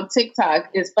to get on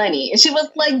TikTok is funny. And she was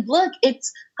like, look,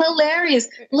 it's hilarious.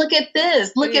 Look at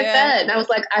this. Look at that. And I was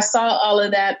like, I saw all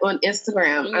of that on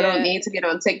Instagram. I don't need to get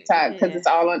on TikTok because it's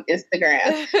all on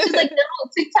Instagram. She's like, no,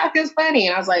 TikTok is funny.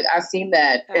 And I was like, I've seen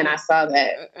that and I saw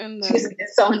that. She's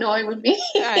so annoyed with me.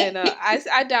 I know.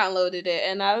 I downloaded it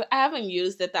and I haven't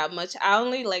used it that much. I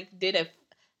only did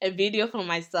a video for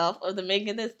myself of the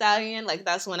Megan Thee Stallion.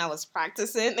 That's when I was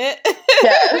practicing it.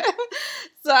 Yeah.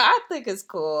 So I think it's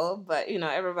cool, but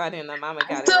everybody and their mama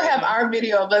got it. I still have our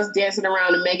video of us dancing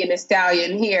around the Megan Thee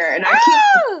Stallion here, and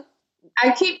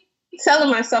I keep telling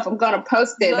myself I'm gonna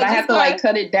post it, but I have to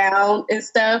cut it down and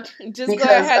stuff. Just go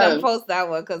ahead and post that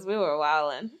one because we were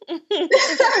wilding. Well,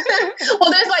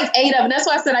 there's 8 of them. That's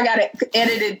why I said I got it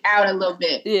edited out a little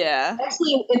bit. Yeah.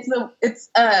 Actually,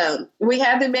 we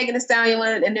have the Megan Thee Stallion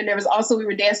one, and then there was also we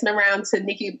were dancing around to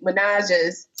Nicki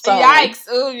Minaj's song. Yikes!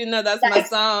 Ooh, that's my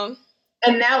song.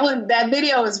 And that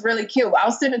video is really cute.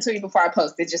 I'll send it to you before I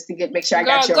post it just to make sure I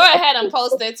got your. Go ahead and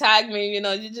post it. Tag me.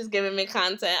 You're just giving me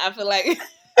content. I feel like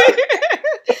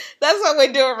that's what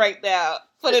we're doing right now.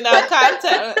 Putting out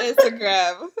content on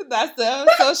Instagram. That's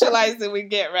the socializing we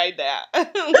get right now.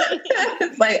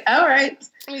 It's like, all right.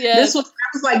 Yes. This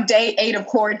was day 8 of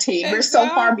quarantine. Exactly. We're so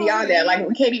far beyond that.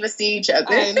 We can't even see each other.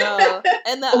 I know.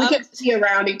 And we can't see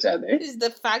around each other. It's the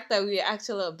fact that we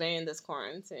actually obeying this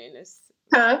quarantine.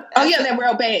 Huh? Oh, yeah, that we're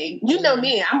obeying. You know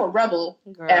me. I'm a rebel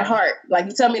at heart.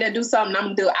 You tell me to do something, I'm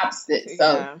going to do the opposite.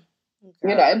 So,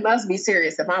 it must be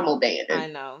serious if I'm obeying it. I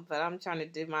know, but I'm trying to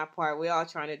do my part. We're all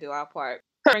trying to do our part.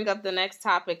 Bring up the next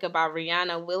topic about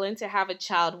Rihanna willing to have a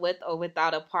child with or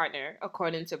without a partner,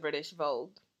 according to British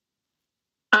Vogue.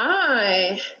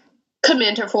 I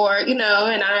commend her for it, and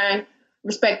I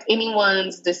respect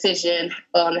anyone's decision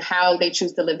on how they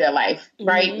choose to live their life,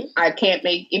 right? I can't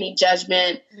make any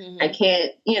judgment. I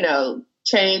can't,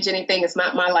 change anything. It's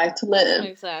not my life to live.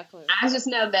 Exactly. I just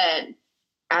know that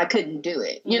I couldn't do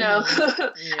it, you know? Yeah.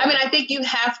 I mean, I think you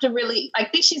have to really, I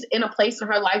think she's in a place in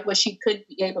her life where she could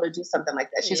be able to do something like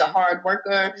that. She's a hard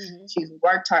worker. She's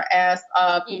worked her ass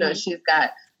off. You know, she's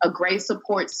got a great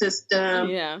support system.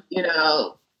 You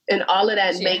know, and all of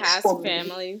that makes for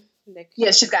family.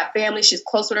 Yeah, she's got family. She's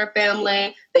close with her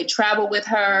family. They travel with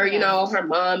her, you know, her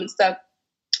mom and stuff.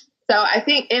 So I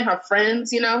think, and her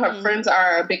friends, you know, her friends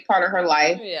are a big part of her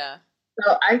life. Yeah.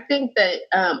 So I think that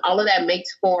all of that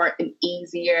makes for an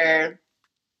easier,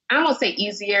 I won't say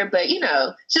easier, but, you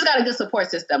know, she's got a good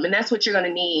support system. And that's what you're going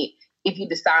to need if you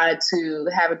decide to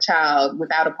have a child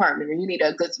without a partner. You need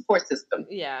a good support system.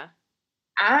 Yeah.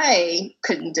 I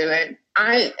couldn't do it.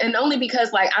 And only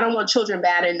because, like, I don't want children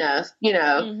bad enough, you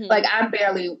know, like I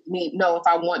barely know if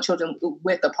I want children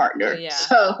with a partner. Yeah.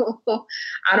 So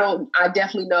I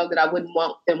definitely know that I wouldn't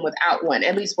want them without one,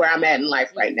 at least where I'm at in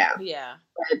life right now. Yeah.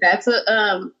 But that's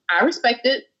I respect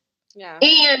it. Yeah.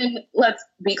 And let's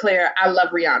be clear, I love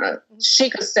Rihanna. She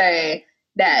could say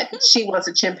that she wants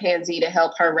a chimpanzee to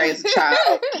help her raise a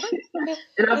child.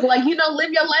 And I'm like, you know, live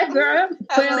your life, girl.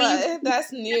 Clearly,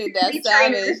 that's new. That's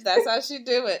savage. That's how she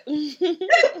do it.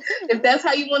 If that's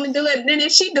how you want to do it, then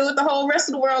if she do it, the whole rest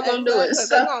of the world gonna do it.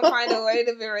 So they're gonna find a way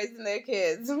to be raising their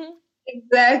kids.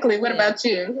 Exactly. What about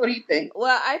you? What do you think?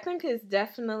 Well, I think it's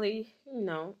definitely, you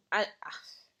know, I'm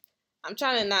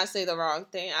trying to not say the wrong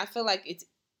thing. I feel like it's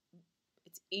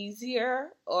easier,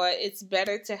 or it's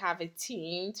better to have a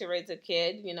team to raise a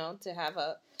kid, you know, to have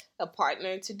a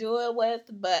partner to do it with.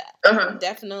 But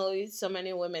definitely so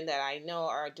many women that I know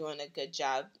are doing a good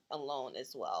job alone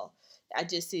as well. I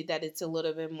just see that it's a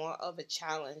little bit more of a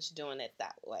challenge doing it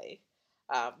that way.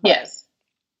 Yes.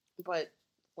 But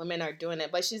women are doing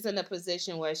it. But she's in a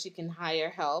position where she can hire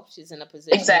help. She's in a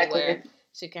position where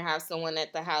she can have someone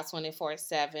at the house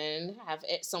 24/7, have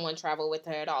someone travel with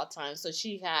her at all times. So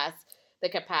she has the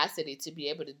capacity to be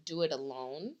able to do it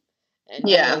alone and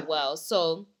do it well.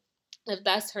 So if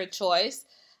that's her choice,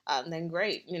 then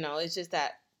great. You know, it's just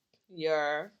that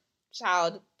your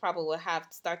child probably will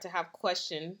start to have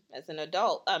question as an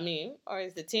adult. I mean, or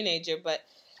as a teenager, but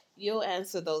you'll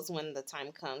answer those when the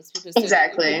time comes. People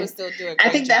still do a great I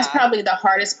think that's job. probably the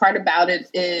hardest part about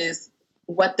it is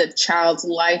what the child's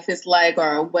life is like,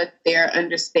 or what their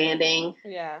understanding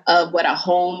of what a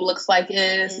home looks like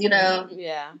is, you know?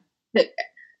 Yeah.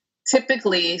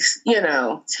 Typically,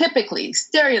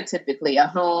 stereotypically, a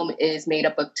home is made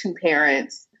up of two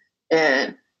parents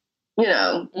and, you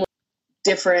know,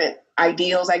 different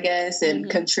ideals, I guess, and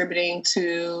contributing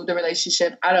to the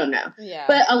relationship. I don't know. Yeah.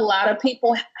 But a lot of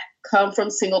people come from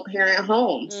single parent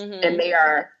homes and they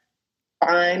are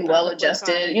fine,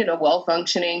 well-adjusted, you know,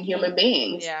 well-functioning human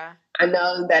beings. Yeah. I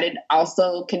know that it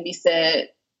also can be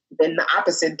said in the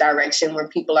opposite direction, where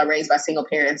people are raised by single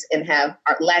parents and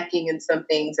are lacking in some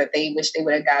things that they wish they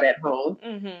would have got at home.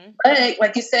 But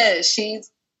like you said, she's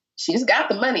got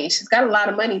the money. She's got a lot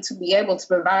of money to be able to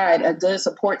provide a good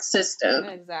support system.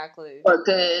 Exactly. Or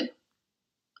good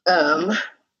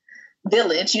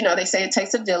village. You know, they say it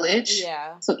takes a village.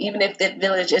 Yeah. So even if that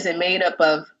village isn't made up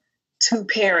of two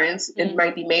parents, it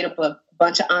might be made up of a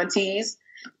bunch of aunties,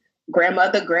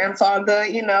 grandmother, grandfather,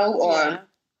 you know, or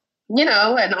you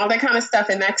know, and all that kind of stuff.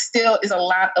 And that still is a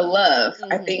lot of love.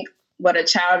 I think what a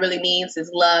child really needs is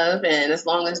love. And as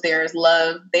long as there's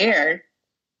love there,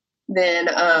 then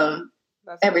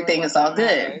everything is all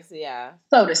good. Yeah.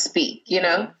 So to speak, you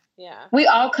know? Yeah. We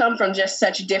all come from just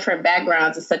such different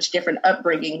backgrounds and such different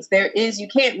upbringings. You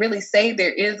can't really say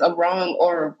there is a wrong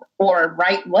or a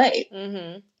right way.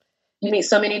 You meet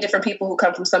so many different people who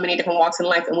come from so many different walks in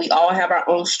life, and we all have our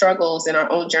own struggles and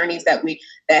our own journeys that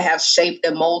have shaped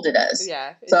and molded us.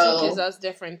 Yeah, it teaches us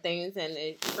different things, and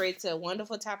it creates a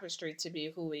wonderful tapestry to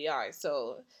be who we are.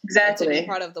 So exactly, to be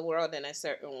part of the world in a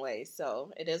certain way.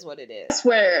 So it is what it is. That's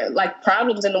where like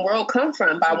problems in the world come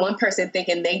from, by one person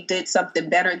thinking they did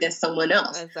something better than someone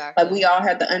else. Exactly. Like we all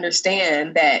have to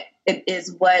understand that it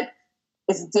is what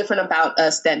is different about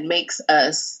us that makes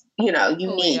us, you know,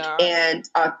 unique and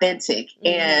authentic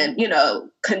and, you know,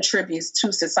 contributes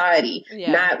to society.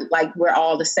 Not like we're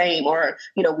all the same, or,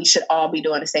 you know, we should all be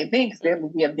doing the same thing, because there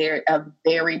would be a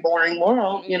very boring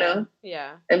world, you know?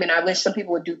 Yeah. I mean, I wish some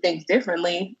people would do things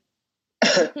differently.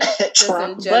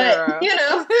 Trump, but, you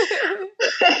know,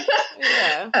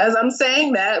 as I'm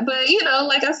saying that, but, you know,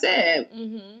 like I said,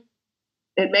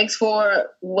 it makes for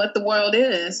what the world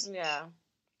is. Yeah.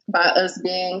 By us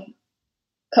being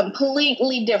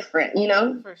completely different, you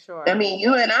know? For sure. I mean,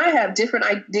 you and I have different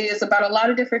ideas about a lot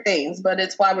of different things, but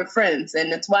it's why we're friends,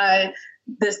 and it's why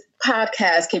this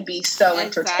podcast can be so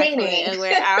entertaining. And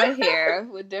we're out here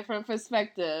with different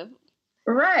perspective.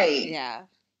 Right. Yeah.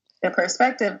 And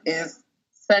perspective is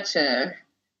such a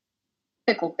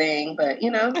fickle thing, but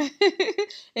you know,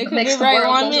 it could be right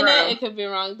one minute, it could be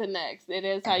wrong the next. It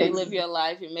is how you live your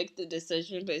life. You make the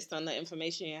decision based on the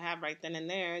information you have right then and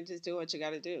there, and just do what you got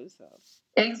to do. So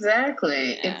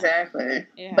exactly.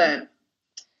 Yeah. But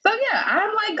so yeah,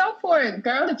 I'm like, go for it,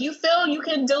 girl. If you feel you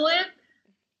can do it,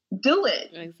 do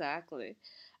it. Exactly.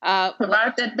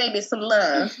 Provide that baby some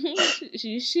love.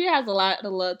 she has a lot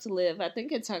of love to live. I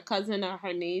think it's her cousin or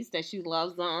her niece that she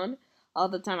loves on all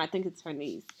the time. I think it's her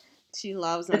niece. She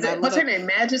loves her. What's her name?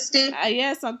 Majesty?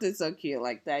 Yeah, something so cute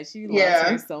like that. She loves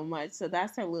her so much. So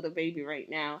that's her little baby right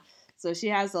now. So she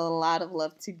has a lot of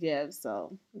love to give.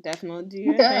 So definitely do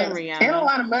your thing, Rihanna. And a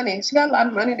lot of money. She got a lot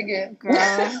of money to give.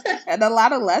 Girl. And a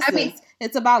lot of lessons. I mean,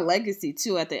 it's about legacy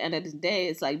too at the end of the day.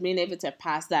 It's like being able to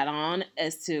pass that on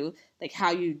as to like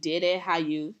how you did it, how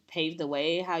you paved the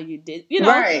way, how you did, you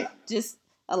know, just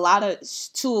a lot of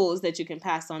tools that you can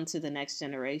pass on to the next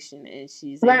generation, and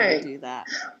she's able to do that.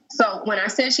 So when I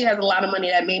said she has a lot of money,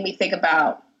 that made me think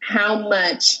about how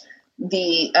much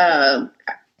the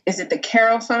is it the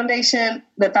Carroll Foundation,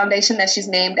 the foundation that she's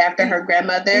named after her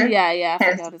grandmother,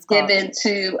 has given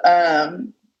to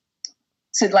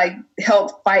like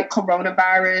help fight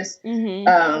coronavirus.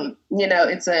 Mm-hmm. You know,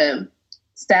 it's a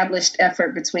established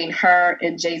effort between her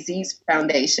and Jay-Z's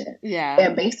foundation. Yeah,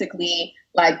 and basically,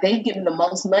 like, they've given the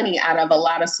most money out of a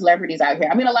lot of celebrities out here.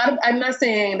 I mean, I'm not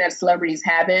saying that celebrities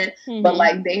haven't, but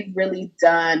like they've really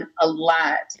done a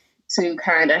lot to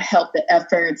kind of help the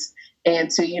efforts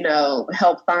and to, you know,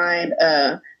 help find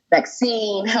a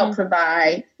vaccine, help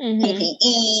provide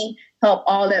PPE, help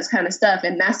all that kind of stuff.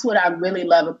 And that's what I really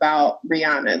love about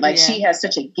Rihanna. Like, she has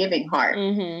such a giving heart.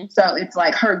 So it's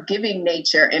like her giving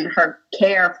nature and her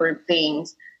care for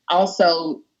things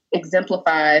also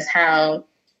exemplifies how,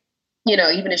 you know,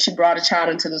 even if she brought a child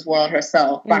into this world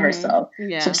herself, by herself,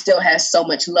 she still has so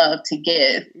much love to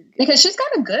give because she's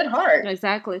got a good heart.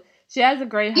 Exactly. She has a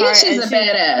great heart. She's a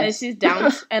badass. And she's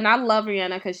down. And I love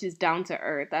Rihanna because she's down to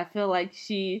earth. I feel like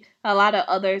a lot of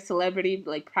other celebrity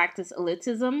like practice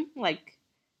elitism. Like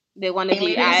they want to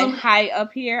be high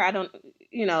up here. I don't,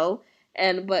 you know.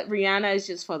 But Rihanna is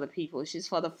just for the people. She's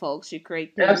for the folks. She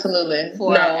creates things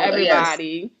for everybody.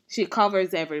 Yes. She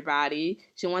covers everybody.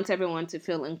 She wants everyone to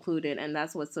feel included, and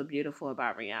that's what's so beautiful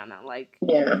about Rihanna. Like,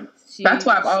 that's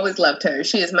why I've always loved her.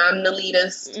 She is not an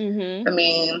elitist. I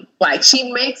mean, like she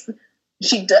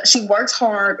works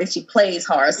hard and she plays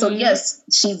hard. So yes,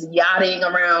 she's yachting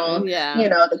around, you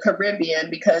know, the Caribbean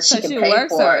because she can pay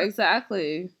for it.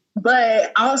 Exactly.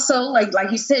 But also, like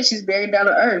you said, she's very down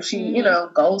to earth. She, you know,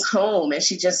 goes home and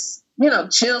she just, you know,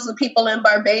 chills with people in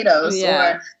Barbados,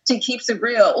 or she keeps it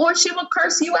real, or she will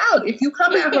curse you out if you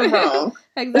come at her wrong.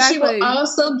 Exactly. But she will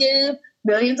also give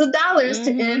millions of dollars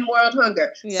to end world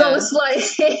hunger. So it's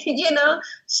like, you know,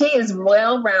 she is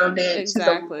well-rounded.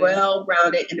 Exactly. She's a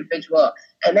well-rounded individual.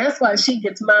 And that's why she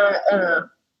gets my,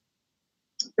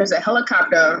 there's a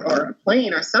helicopter or a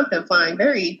plane or something flying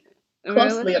very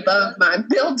closely above my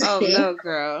building. Oh, no,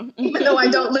 girl. Even though I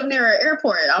don't live near an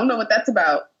airport. I don't know what that's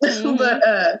about.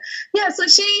 But, so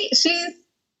she's,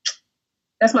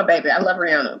 that's my baby. I love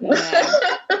Rihanna.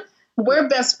 Yeah. We're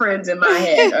best friends in my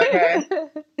head, okay?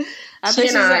 She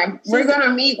and I, we're going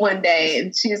to meet one day,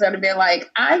 and she's going to be like,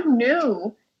 I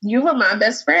knew you were my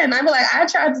best friend. I'm like, I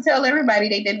tried to tell everybody,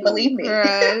 they didn't believe me.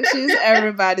 Girl, she's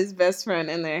everybody's best friend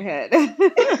in their head.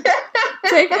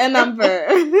 Take a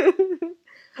number.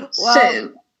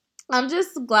 Well, I'm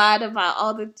just glad about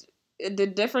all the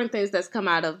different things that's come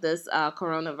out of this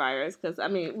coronavirus, because I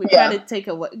mean we try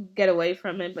to get away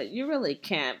from it, but you really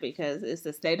can't because it's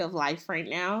the state of life right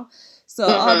now. So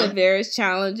all the various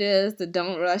challenges, the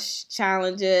don't rush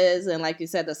challenges, and like you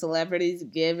said, the celebrities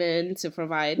given to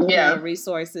provide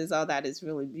resources, all that is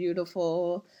really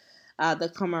beautiful.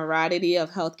 The camaraderie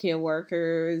of healthcare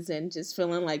workers and just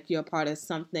feeling like you're part of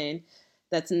something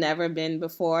that's never been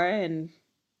before. And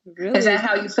really, is that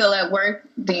how you feel at work?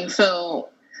 Do you feel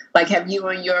like, have you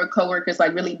and your coworkers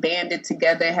like really banded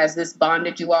together? Has this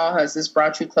bonded you all? Has this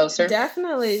brought you closer?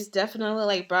 Definitely. It's definitely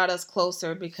like brought us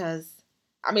closer because,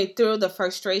 I mean, through the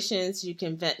frustrations, you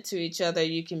can vent to each other.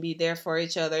 You can be there for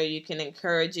each other. You can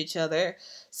encourage each other.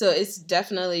 So it's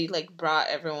definitely like brought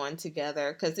everyone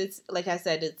together because it's, like I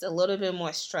said, it's a little bit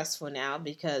more stressful now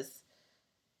because,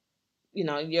 you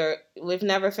know, we've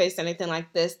never faced anything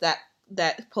like this that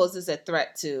poses a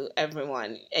threat to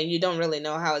everyone, and you don't really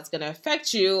know how it's going to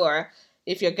affect you or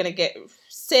if you're going to get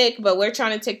sick, but we're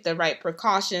trying to take the right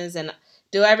precautions and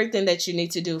do everything that you need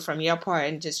to do from your part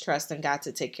and just trust in God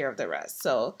to take care of the rest.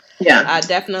 So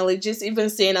definitely just even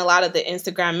seeing a lot of the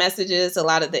Instagram messages, a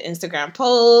lot of the Instagram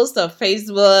posts, of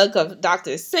Facebook, of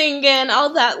doctors singing,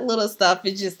 all that little stuff.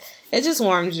 It just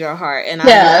warms your heart. And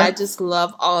I just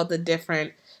love all the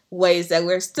different ways that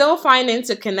we're still finding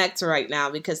to connect right now,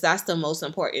 because that's the most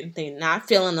important thing, not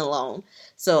feeling alone.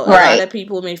 So a lot of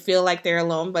people may feel like they're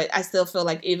alone, but I still feel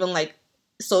like even like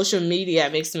social media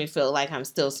makes me feel like I'm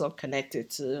still so connected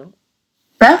to.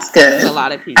 That's good. A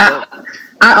lot of people.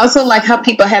 I also like how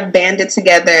people have banded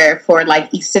together for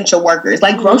like essential workers,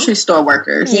 like grocery store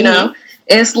workers, you know?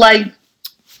 It's like,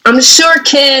 I'm sure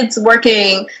kids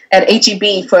working at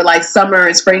HEB for like summer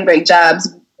and spring break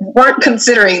jobs weren't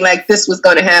considering like this was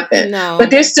going to happen. No.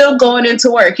 But they're still going into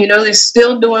work, you know, they're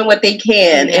still doing what they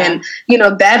can. And, you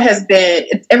know, that has been,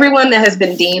 everyone that has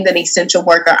been deemed an essential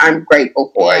worker, I'm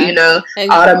grateful for, you know,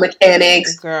 auto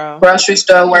mechanics, grocery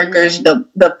store workers,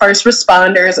 the first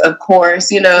responders, of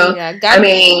course, you know.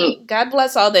 God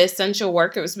bless all the essential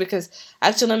workers, because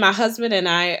actually my husband and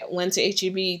I went to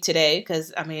HEB today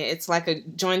because, I mean, it's like a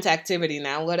joint activity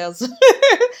now. What else?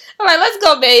 I'm like, let's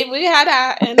go, babe. We had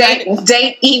our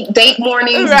date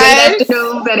mornings, date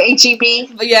afternoons at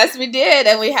HEB. Yes, we did.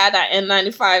 And we had our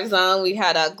N95s on. We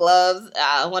had our gloves.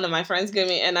 One of my friends gave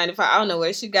me N95. I don't know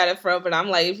where she got it from, but I'm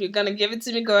like, if you're going to give it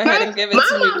to me, go ahead and give it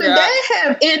to me, girl. My mom and dad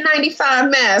have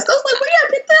N95 masks. I was like, where did I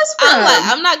pick this from? I'm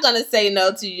like, I'm not going to say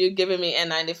no to you giving me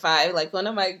N95. Like,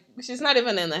 she's not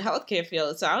even in the healthcare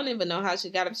field, so I don't even know how she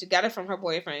got it. She got it from her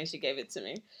boyfriend, and she gave it to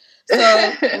me.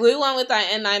 So we went with our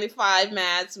N95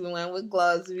 masks. We went with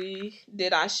gloves. We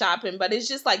did our shopping. But it's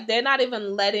just like they're not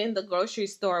even letting the grocery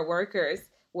store workers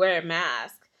wear a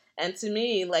mask. And to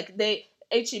me, like they've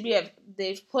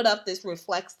put up this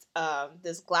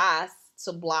this glass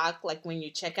to block like when you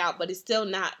check out, but it's still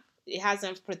not. It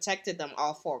hasn't protected them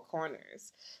all four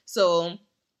corners. So,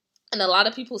 and a lot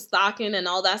of people stocking and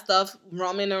all that stuff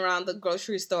roaming around the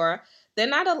grocery store.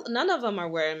 None of them are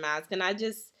wearing masks, and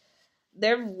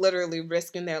they're literally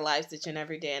risking their lives each and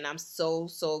every day. And I'm so,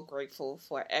 so grateful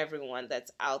for everyone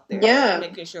that's out there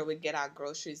making sure we get our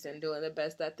groceries and doing the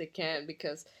best that they can,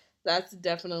 because that's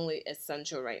definitely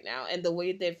essential right now. And the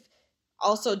way they've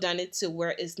also done it to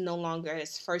where it's no longer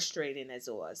as frustrating as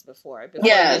it was before. It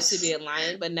used to be a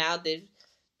line, but now they've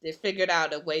figured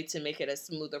out a way to make it a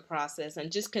smoother process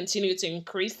and just continue to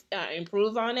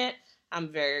improve on it.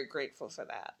 I'm very grateful for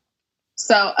that.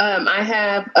 So I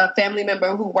have a family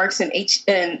member who works at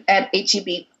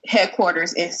HEB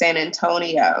headquarters in San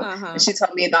Antonio. And she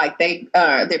told me like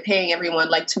they're paying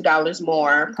everyone like $2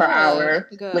 more per hour,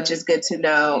 which is good to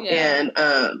know. Yeah.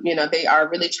 And you know, they are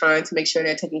really trying to make sure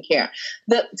they're taking care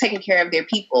of their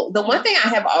people. The one thing I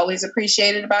have always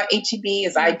appreciated about HEB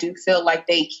is I do feel like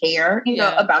they care, you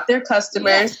know, about their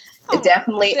customers,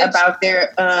 definitely about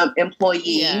their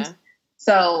employees. Yeah.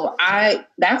 So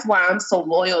that's why I'm so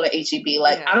loyal to HEB.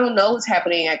 Like, I don't know what's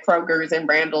happening at Kroger's and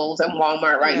Randall's and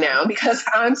Walmart right now, because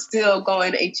I'm still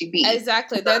going to HEB.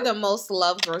 Exactly. They're the most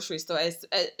loved grocery store,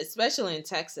 especially in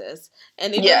Texas.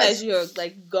 And even as you're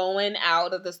like going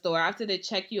out of the store, after they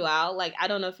check you out, like, I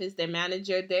don't know if it's their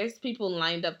manager, there's people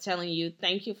lined up telling you,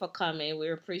 thank you for coming.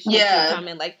 We appreciate you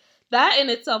coming. Like, that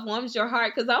in itself warms your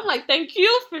heart, because I'm like, thank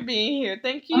you for being here.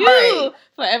 Thank you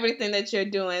for everything that you're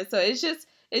doing. So it's just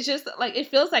like, it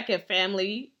feels like a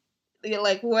family,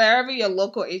 like wherever your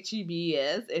local HEB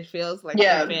is, it feels like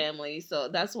a family. So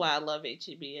that's why I love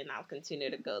HEB, and I'll continue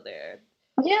to go there.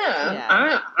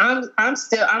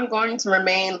 I'm going to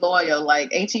remain loyal.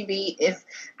 Like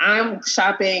I'm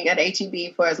shopping at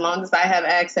HEB for as long as I have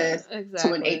access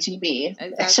to an HEB.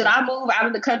 Exactly. Should I move out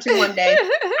of the country one day,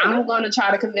 I'm going to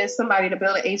try to convince somebody to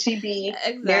build an HEB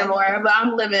near wherever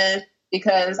I'm living,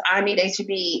 because I need HEB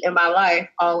in my life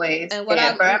always and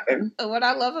forever. And what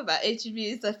I love about HEB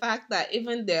is the fact that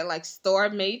even their like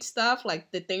store-made stuff, like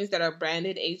the things that are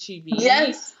branded HEB,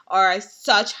 are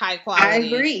such high quality. I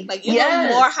agree. Like even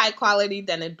more high quality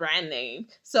than a brand name.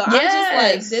 So I'm just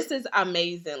like, this is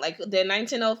amazing. Like the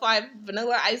 1905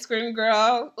 vanilla ice cream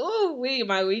girl. Ooh,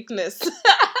 my weakness.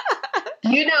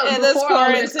 You know, before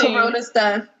all this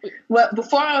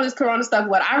Corona stuff,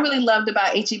 what I really loved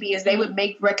about HEB is they would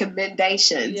make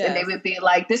recommendations, and they would be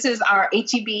like, this is our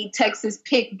HEB Texas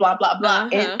pick, blah, blah, blah.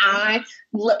 And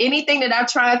anything that I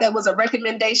tried that was a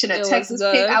recommendation, a Texas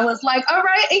pick, I was like, all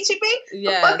right, HEB,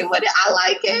 I'm fucking with it. I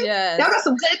like it. Yes. Y'all got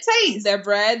some good taste. Their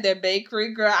bread, their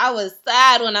bakery, girl. I was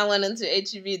sad when I went into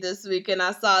HEB this week and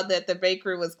I saw that the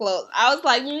bakery was closed. I was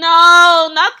like,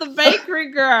 no, not the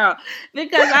bakery, girl.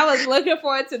 Because I was looking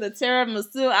forward to the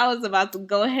tiramisu. I was about to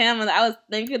go ham, and I was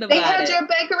thinking about it. They had your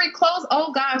bakery closed.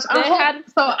 Oh gosh! So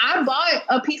I bought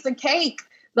a piece of cake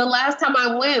the last time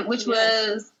I went, which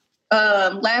was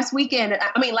last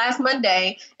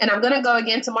Monday, and I'm gonna go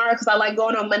again tomorrow because I like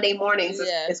going on Monday mornings.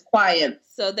 It's quiet.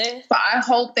 So I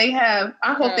hope they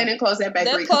didn't close that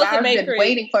bakery because I've been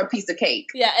waiting for a piece of cake.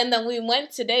 Yeah, and then we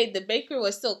went today. The bakery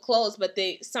was still closed, but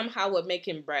they somehow were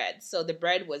making bread, so the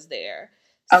bread was there.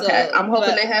 Okay, I'm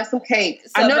hoping they have some cake.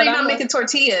 I know they're not making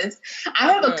tortillas.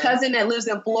 I have a cousin that lives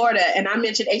in Florida, and I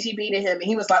mentioned H-E-B to him, and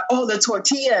he was like, "Oh, the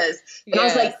tortillas." And I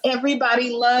was like,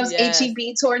 "Everybody loves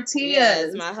H-E-B tortillas."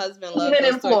 Yes, my husband loves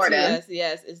those tortillas.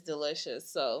 Yes, it's delicious.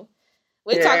 So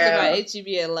we talked about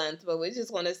H-E-B at length, but we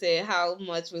just want to say how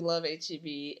much we love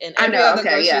H-E-B and every other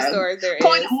grocery store there is.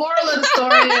 Moral of the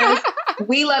story is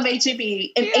we love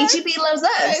H-E-B, and H-E-B loves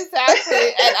us.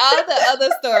 Exactly. And all the other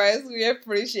stores we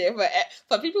appreciate. But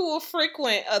for people who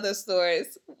frequent other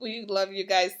stores, we love you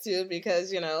guys too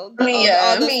because, all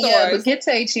the stores. But get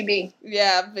to H-E-B.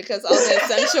 Yeah, because all the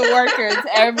essential workers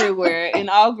everywhere in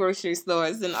all grocery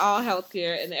stores, in all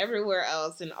healthcare, and everywhere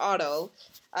else, in auto.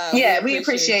 We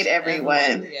appreciate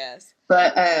everyone. Yes.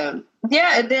 But, and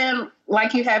then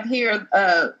like you have here,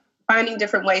 finding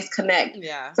different ways to connect.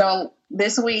 Yeah. So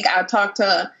this week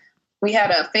we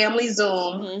had a family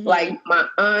Zoom, like my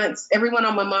aunts, everyone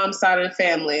on my mom's side of the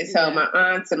family. So my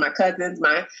aunts and my cousins,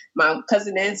 my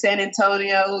cousin in San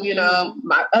Antonio,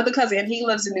 my other cousin, he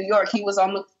lives in New York. He was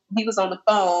on the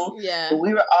phone. Yeah.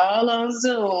 We were all on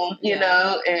Zoom,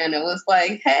 and it was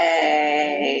like,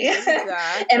 hey.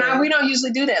 Exactly. And we don't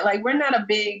usually do that. Like, we're not a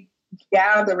big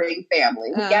gathering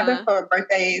family. We gather for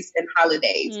birthdays and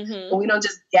holidays. But we don't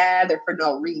just gather for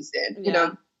no reason, you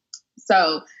know?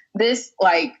 So this,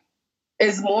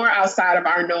 is more outside of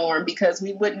our norm because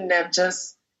we wouldn't have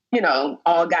just,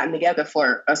 all gotten together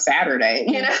for a Saturday,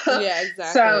 Yeah, exactly.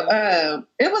 So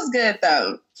it was good,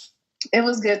 though. It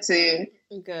was good to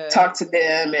talk to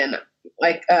them and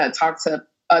talk to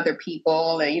other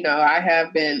people. And, I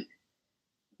have been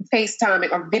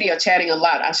FaceTiming or video chatting a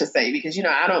lot, I should say, because,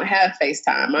 I don't have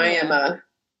FaceTime.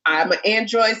 I'm an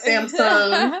Android,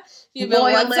 Samsung. You've been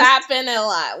WhatsApping a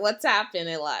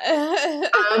lot.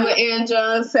 I'm an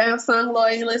Android, Samsung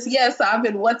loyalist. Yes, I've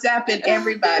been WhatsApping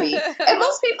everybody. And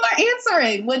most people are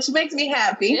answering, which makes me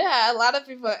happy. Yeah, a lot of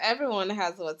people, everyone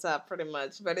has WhatsApp pretty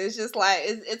much. But it's just like,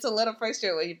 it's a little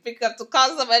frustrating when you pick up to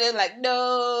call somebody like,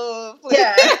 no, please.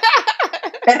 Yeah.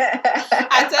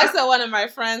 I texted one of my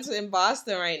friends in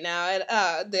Boston right now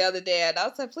and the other day, and I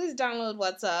was like, please download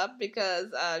WhatsApp because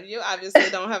you obviously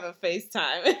don't have a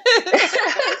FaceTime.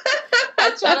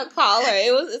 I tried to call her.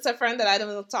 It's a friend that I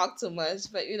don't talk too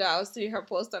much, but I was seeing her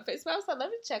post on Facebook. I was like,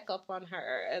 let me check up on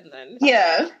her, and then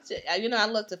I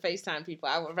love to FaceTime people.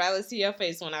 I would rather see your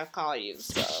face when I call you.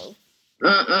 So.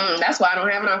 That's why I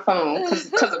don't have it on phone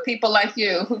because of people like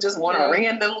you who just want to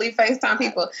randomly FaceTime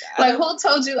people. Like, who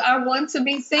told you I want to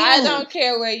be seen? I don't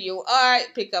care where you are.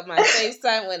 Pick up my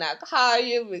FaceTime when I call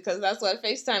you because that's what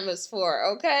FaceTime is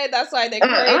for. Okay, that's why they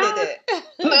created it.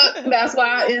 Look, that's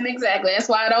why, and exactly that's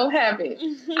why I don't have it.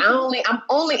 I'm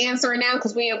only answering now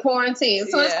because we in quarantine.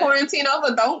 So it's quarantine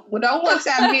over. Don't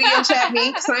WhatsApp video chat me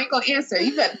because I ain't gonna answer.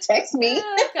 You better text me.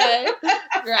 Okay,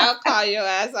 girl, I'll call your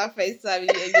ass on FaceTime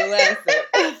and you answer.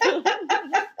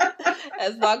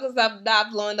 As long as I'm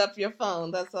not blowing up your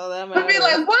phone, that's all that matters. I'll be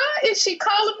like, why is she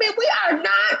calling me? We are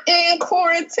not in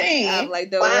quarantine. I'm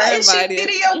like, don't why is she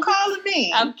video calling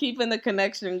me? I'm keeping the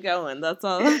connection going. That's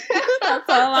all. That's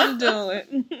all I'm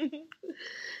doing.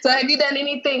 So have you done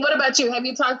anything? What about you? Have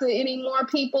you talked to any more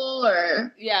people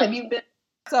or have you been?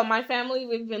 So my family,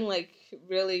 we've been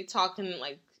really talking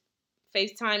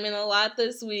FaceTiming a lot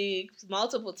this week,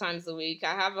 multiple times a week.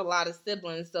 I have a lot of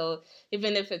siblings, so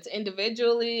even if it's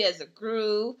individually, as a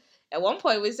group, at one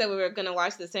point we said we were going to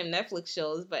watch the same Netflix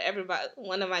shows, but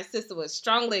one of my sisters was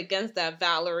strongly against that,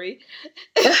 Valerie.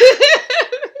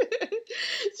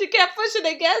 She kept pushing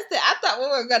against it. I thought we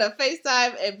were going to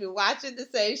FaceTime and be watching the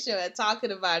same show and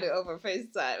talking about it over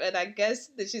FaceTime. And I guess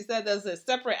that she said there's a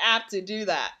separate app to do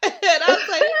that. And I was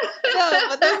like, no,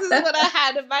 but this is what I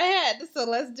had in my head. So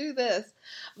let's do this.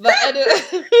 But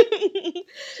anyway.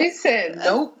 She said,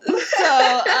 nope.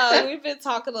 So we've been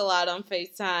talking a lot on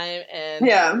FaceTime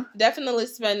and definitely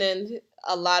spending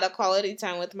a lot of quality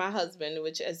time with my husband,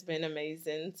 which has been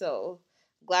amazing. So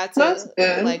glad to, that's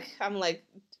good. I'm like,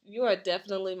 you are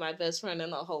definitely my best friend in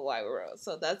the whole wide world.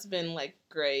 So that's been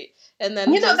great. And then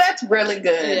that's really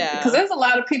good. Yeah. Because there's a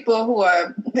lot of people who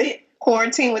are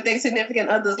quarantined with their significant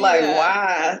others.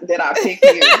 Why did I pick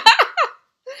you?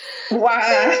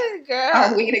 Why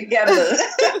are we together?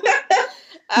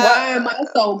 Why am I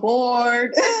so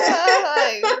bored?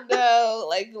 No,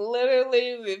 like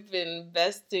literally, we've been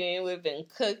investing, we've been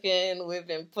cooking, we've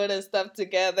been putting stuff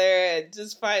together, and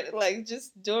just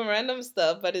doing random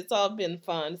stuff. But it's all been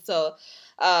fun. So,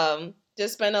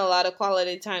 just spending a lot of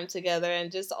quality time together,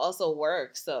 and just also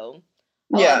work. So,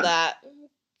 all that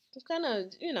kind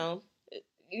of,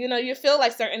 you feel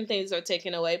like certain things are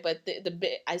taken away, but the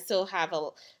bit I still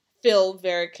feel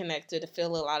very connected. I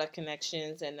feel a lot of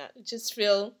connections, and I just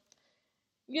feel,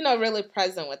 really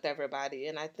present with everybody.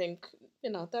 And I think,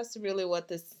 that's really what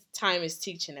this time is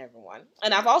teaching everyone.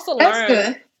 And I've also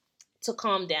learned to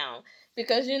calm down,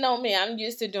 because you know me, I'm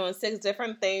used to doing 6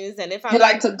 different things, and if I'm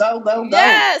like to go.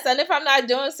 Yes, and if I'm not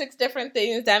doing 6 different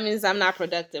things, that means I'm not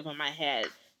productive in my head.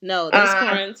 No, this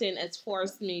quarantine has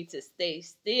forced me to stay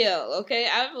still, okay?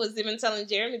 I was even telling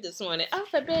Jeremy this morning, I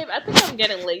said, babe, I think I'm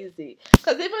getting lazy.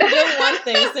 Because even doing one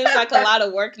thing seems like a lot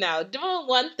of work now. Doing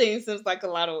one thing seems like a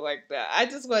lot of work now. I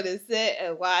just want to sit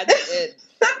and watch it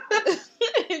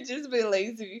and just be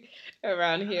lazy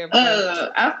around here.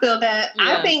 I feel that.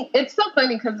 Yeah. I think it's so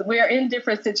funny because we're in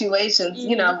different situations.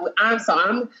 Mm-hmm.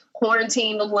 I'm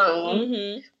quarantined alone.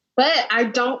 Mm-hmm. But I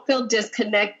don't feel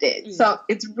disconnected. Mm. So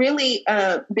it's really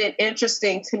been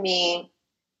interesting to me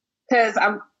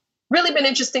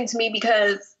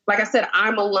because, like I said,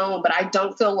 I'm alone, but I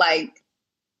don't feel like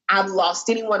I've lost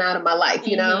anyone out of my life,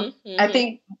 you know? Mm-hmm. I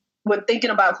think when thinking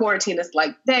about quarantine, it's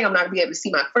like, dang, I'm not going to be able to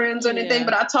see my friends or anything,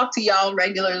 but I talk to y'all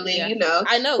regularly, I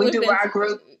know. We do our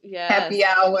group happy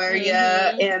hour,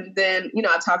 and then,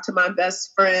 I talk to my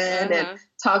best friend and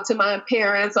talk to my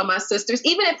parents or my sisters,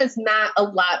 even if it's not a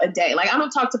lot a day. Like, I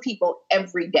don't talk to people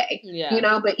every day,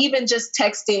 but even just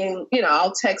texting,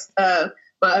 I'll text my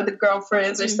other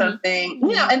girlfriends or something,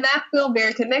 and that feel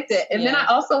very connected. And then I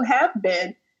also have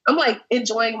been, I'm like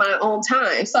enjoying my own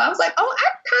time. So I was like, I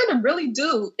kind of really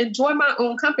do enjoy my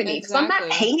own company. Exactly. So I'm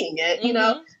not hating it,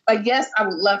 Like, yes, I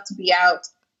would love to be out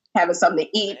having something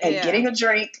to eat and getting a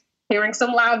drink, hearing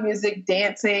some loud music,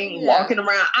 dancing, walking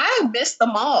around. I miss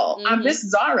them all. I miss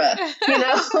Zara,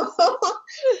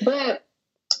 But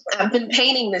I've been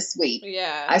painting this week.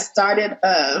 Yeah. I started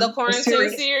the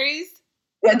quarantine series.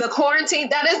 Yeah, the quarantine.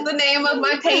 That is the name of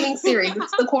my painting series.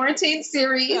 It's the quarantine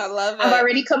series. I love it. I've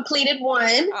already completed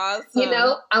one.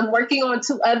 Awesome. I'm working on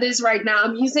 2 others right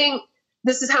now.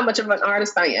 This is how much of an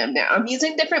artist I am now. I'm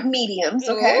using different mediums.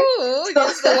 Okay. Ooh,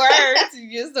 use the words.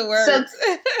 Use the words.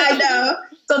 So, I know.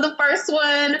 So the first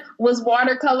one was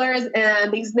watercolors,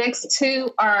 and these next 2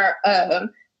 are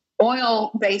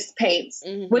oil-based paints,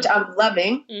 which I'm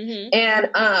loving. Mm-hmm.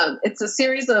 And it's a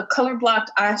series of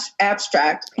color-blocked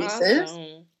abstract pieces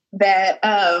that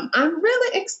I'm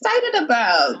really excited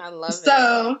about. I love it.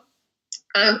 So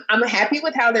I'm happy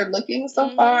with how they're looking so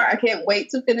far. I can't wait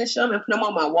to finish them and put them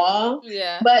on my wall.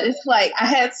 Yeah. But it's like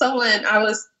I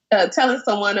was telling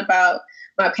someone about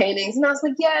my paintings, and I was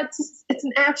like, yeah, it's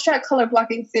an abstract color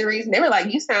blocking series. And they were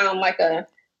like, you sound like a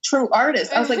true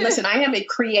artist. I was like, listen, I am a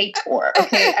creator.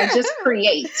 Okay, I just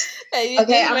create.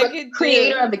 Okay, I'm a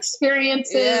creator of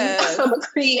experiences. Yes. I'm a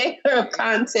creator of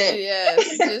content.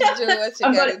 Yes, just do what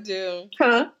you gotta do.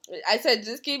 Huh? I said,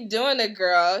 just keep doing it,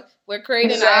 girl. We're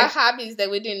creating our hobbies that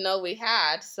we didn't know we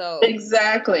had. So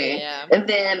exactly. Yeah. And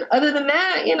then, other than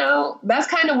that, that's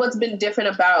kind of what's been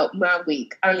different about my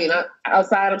week. I mean,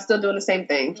 outside, I'm still doing the same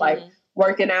things, like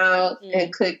working out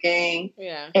and cooking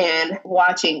and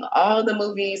watching all the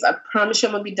movies. I promise you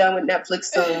I'm going to be done with Netflix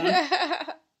soon.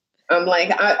 I'm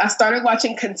like, I started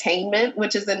watching Containment,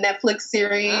 which is a Netflix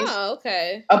series. Oh,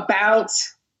 okay. About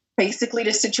basically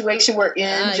the situation we're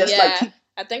in.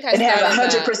 I think it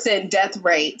has 100% death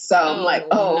rate. So I'm like,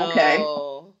 okay.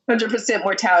 100%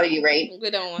 mortality rate. We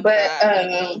don't want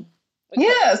that.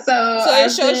 Yeah, so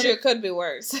it shows you it could be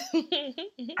worse.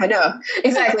 I know,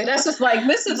 exactly. That's just like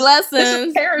this is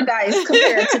paradise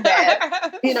compared to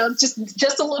that.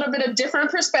 Just a little bit of different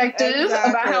perspective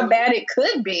about how bad it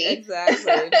could be.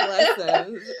 Exactly,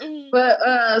 blessings.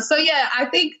 But so yeah, I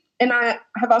think, and I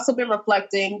have also been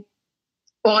reflecting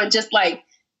on just like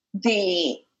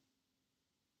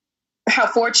how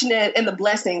fortunate and the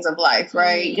blessings of life,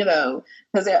 right?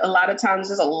 Because a lot of times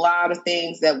there's a lot of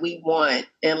things that we want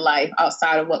in life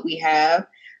outside of what we have.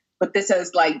 But this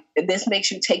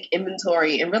makes you take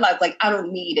inventory and realize, like, I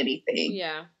don't need anything.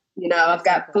 Yeah. I've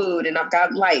got food and I've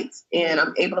got lights and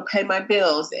I'm able to pay my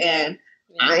bills and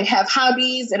I have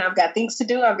hobbies and I've got things to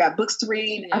do. I've got books to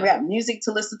read. I've got music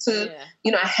to listen to.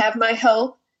 I have my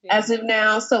health as of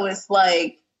now. So it's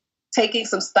like taking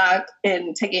some stock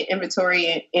and taking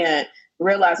inventory and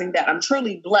realizing that I'm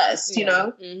truly blessed,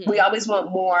 We always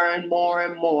want more and more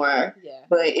and more. Yeah.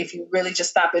 But if you really just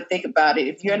stop and think about it,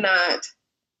 if you're not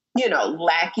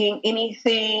lacking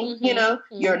anything,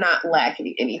 you're not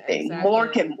lacking anything.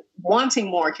 Exactly. Wanting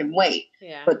more can wait.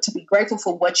 Yeah. But to be grateful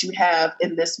for what you have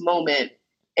in this moment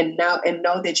and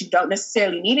know that you don't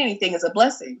necessarily need anything is a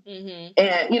blessing. And,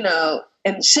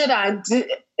 and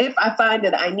if I find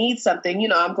that I need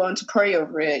something, I'm going to pray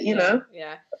over it, know?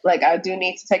 Yeah. Like I do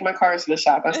need to take my cars to the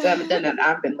shop. I still haven't done that.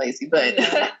 I've been lazy, but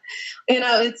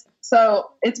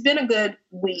it's been a good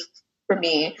week for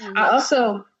me. I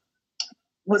also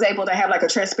was able to have like a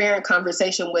transparent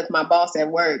conversation with my boss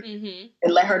at work and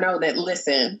let her know that,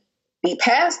 listen, the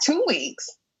past 2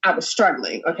 weeks, I was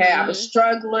struggling. Okay. I was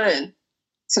struggling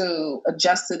to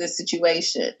adjust to this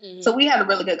situation. So we had a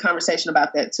really good conversation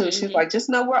about that too. She was like, just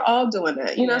know we're all doing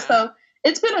that, so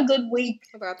it's been a good week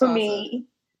for me.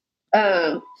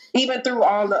 Even through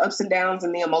all the ups and downs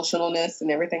and the emotionalness and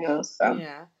everything else.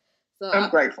 So I'm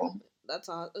grateful. That's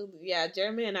all. Yeah.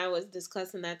 Jeremy and I was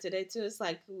discussing that today too. It's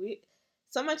like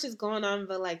so much is going on,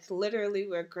 but like literally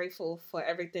we're grateful for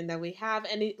everything that we have.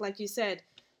 And like you said,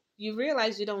 you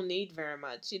realize you don't need very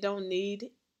much. You don't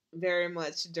need very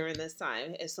much during this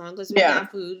time. As long as we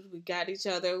got food, we got each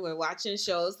other, we're watching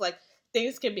shows, like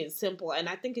things can be simple. And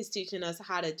I think it's teaching us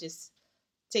how to just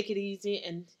take it easy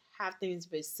and have things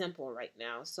be simple right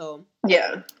now. So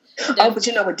yeah. But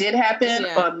you know what did happen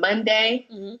on Monday?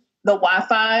 The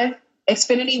Wi-Fi,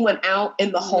 Xfinity went out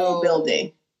in the whole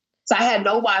building. So I had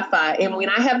no Wi-Fi. And when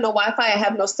I have no Wi-Fi, I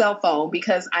have no cell phone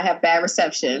because I have bad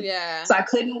reception. Yeah. So I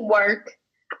couldn't work.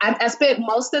 I spent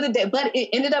most of the day, but it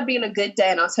ended up being a good day.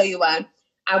 And I'll tell you why.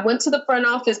 I went to the front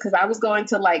office because I was going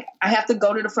to I have to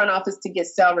go to the front office to get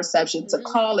cell reception to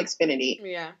call Xfinity.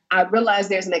 Yeah. I realized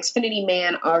there's an Xfinity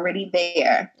man already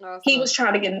there. Awesome. He was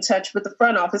trying to get in touch with the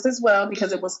front office as well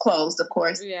because it was closed, of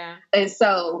course. Yeah. And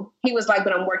so he was like,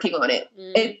 but I'm working on it.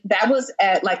 That was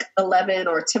at 11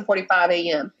 or 10:45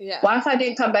 a.m. Yeah. Wi-Fi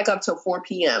didn't come back up till 4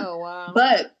 p.m. Oh, wow.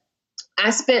 But I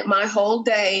spent my whole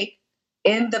day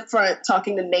in the front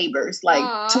talking to neighbors,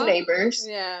 two neighbors.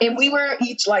 Yeah. And we were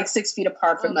each 6 feet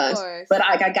apart from us. Course. But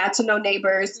I got to know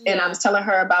neighbors and I was telling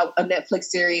her about a Netflix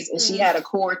series and she had a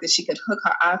cord that she could hook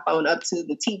her iPhone up to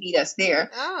the TV that's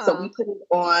there. Oh. So we put it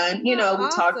on, we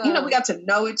talked, we got to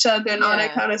know each other and all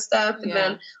that kind of stuff. And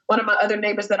then one of my other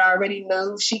neighbors that I already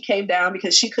knew, she came down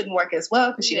because she couldn't work as well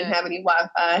because she didn't have any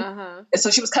Wi-Fi. And so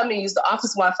she was coming to use the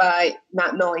office Wi-Fi,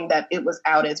 not knowing that it was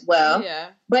out as well. Yeah.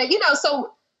 But,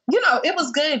 it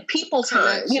was good people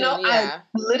time. I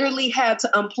literally had to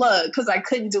unplug because I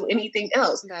couldn't do anything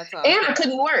else. That's awesome. And I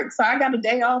couldn't work, so I got a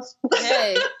day off.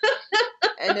 Hey,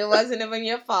 and it wasn't even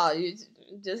your fault. You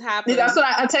just happened. That's what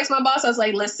I text my boss. I was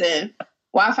like, listen,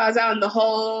 Wi-Fi's out in the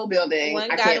whole building.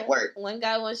 I can't work. One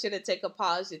guy wants you to take a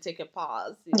pause. You take a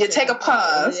pause. You take a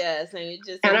pause. Yes, and you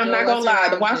just. And I'm not gonna lie,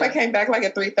 the Wi-Fi came back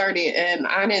at 3:30, and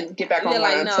I didn't get back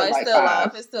online until it's still 5.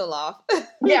 off. It's still off.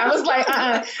 Yeah, I was like,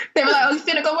 They were like, "Oh, you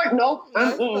finna go work?" Nope.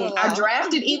 I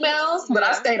drafted emails, but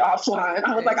I stayed offline.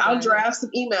 I was like, I'll draft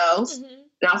some emails.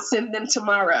 And I'll send them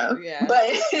tomorrow. Yeah.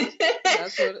 But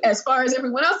as far as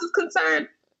everyone else is concerned,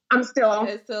 I'm still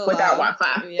without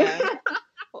Wi-Fi. Yeah.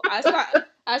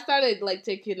 I started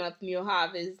taking up new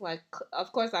hobbies.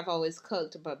 Of course, I've always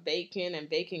cooked, but baking and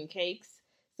baking cakes.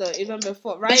 So even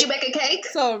before, right? Did you bake a cake?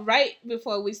 So right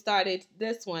before we started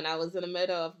this one, I was in the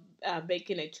middle of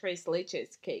baking a tres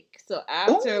leches cake. So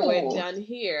after we're done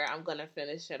here, I'm gonna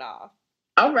finish it off.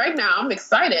 All right, now I'm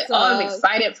excited. So, I'm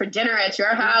excited for dinner at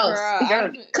your house. Girl,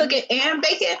 you're gonna cook it and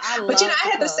bake it. But I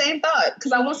had the same thought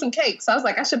because I want some cake. So I was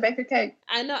like, I should bake a cake.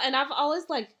 I know, and I've always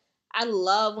I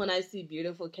love when I see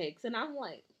beautiful cakes, and I'm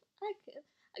like,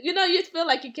 you feel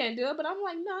like you can't do it, but I'm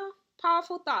like, no,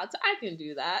 powerful thoughts. I can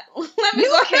do that. Let me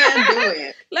go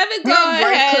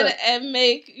ahead and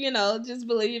make, just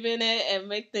believe in it and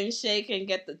make things shake and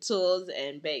get the tools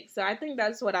and bake. So I think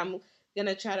that's what I'm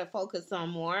gonna try to focus on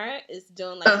more is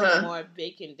doing some more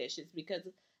baking dishes because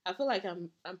I feel like I'm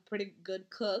a pretty good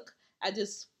cook. I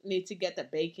just need to get the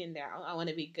baking down. I want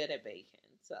to be good at baking.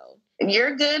 So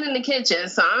you're good in the kitchen,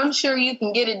 so I'm sure you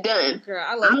can get it done. Girl,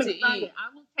 I love to eat. I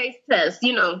will taste test,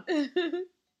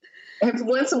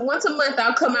 Once a month,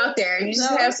 I'll come out there and you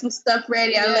just have some stuff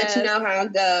ready. I'll let you know how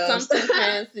it goes.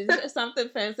 Something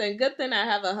fancy. And good thing I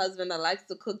have a husband that likes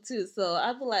to cook too. So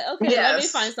I'll be like, okay, let me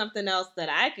find something else that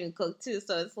I can cook too.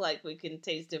 So it's like we can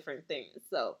taste different things.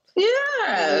 So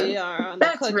yeah, we are on the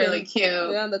cooking, really cute.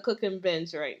 We're on the cooking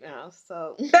bench right now.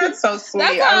 So that's so sweet.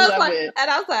 I love it. And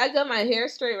I was like, I got my hair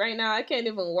straight right now. I can't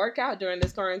even work out during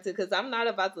this quarantine because I'm not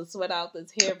about to sweat out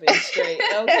this hair being straight.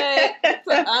 Okay,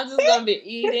 so I'm just gonna be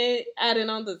eating. Adding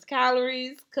on those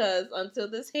calories because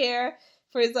until this hair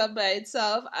frees up by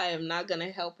itself, I am not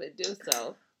gonna help it do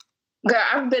so. Girl,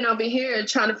 I've been over here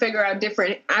trying to figure out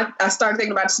different. I started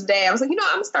thinking about it today. I was like, I'm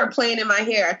gonna start playing in my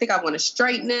hair. I think I want to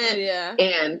straighten it,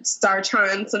 and start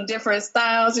trying some different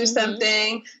styles or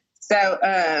something.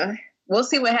 So we'll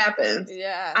see what happens.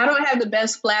 Yeah, I don't have the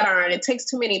best flat iron. It takes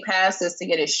too many passes to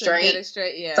get it straight.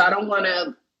 So I don't want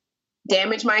to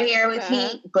damage my hair with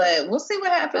heat, but we'll see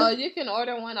what happens. Oh, you can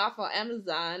order one off on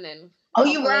Amazon and. Oh,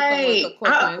 you're right.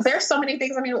 There's so many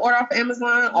things I need to order off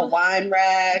Amazon. A wine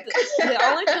rack. The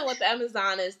only thing with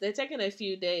Amazon is they're taking a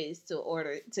few days to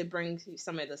bring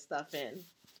some of the stuff in.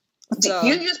 So,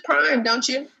 you use Prime, don't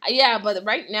you? Yeah, but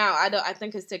right now I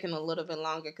think it's taking a little bit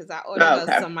longer because I ordered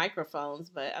some microphones,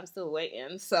 but I'm still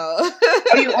waiting. So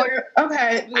you order?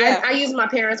 Okay, yeah. I use my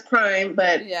parents' Prime,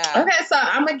 but okay. So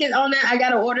I'm gonna get on that. I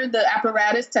gotta order the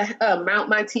apparatus to mount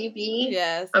my TV.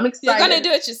 Yes, I'm excited. You're gonna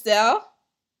do it yourself?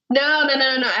 No.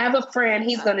 I have a friend.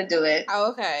 He's gonna do it.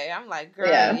 Oh, okay. I'm like, girl,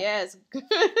 yes.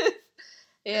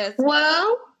 Yes.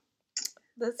 Well,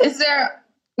 is there,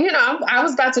 I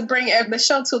was about to bring the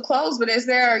show to a close, but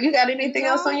you got anything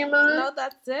else on your mind? No,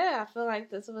 that's it. I feel like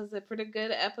this was a pretty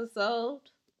good episode,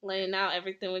 laying out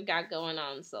everything we got going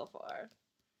on so far.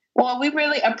 Well, we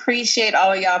really appreciate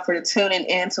all of y'all for tuning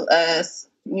in to us,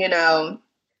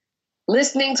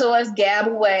 listening to us gab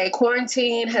away.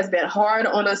 Quarantine has been hard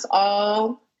on us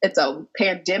all. It's a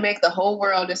pandemic. The whole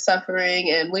world is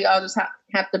suffering, and we all just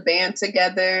have to band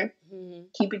together,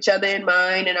 keep each other in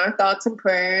mind and our thoughts and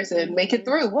prayers, and make it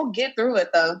through. We'll get through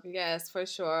it, though. Yes, for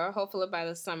sure. Hopefully by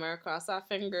the summer, cross our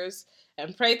fingers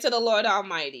and pray to the Lord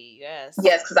Almighty. Yes.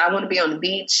 Yes, because I want to be on the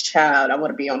beach, child. I want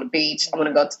to be on the beach. I want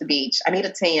to go to the beach. I need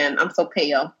a tan. I'm so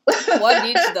pale. What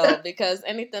beach, though? Because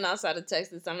anything outside of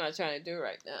Texas, I'm not trying to do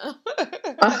right now.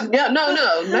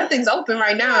 No. Nothing's open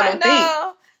right now, I don't think.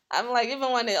 I'm like,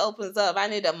 even when it opens up, I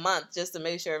need a month just to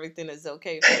make sure everything is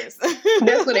okay first.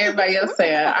 That's what everybody else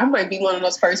said. I might be one of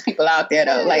those first people out there,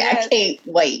 though. Like, I can't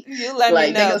wait. You let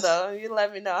me know, though. You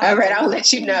let me know. All right, I'll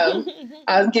let you know.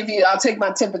 I'll take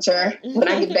my temperature when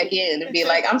I get back in and be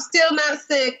like, I'm still not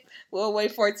sick. We'll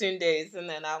wait 14 days and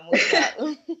then I'll move back.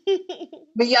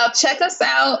 But y'all check us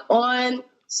out on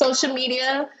social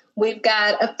media. We've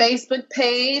got a Facebook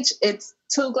page. It's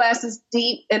 2 Glasses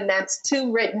Deep, and that's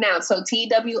 2 written out. So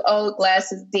TWO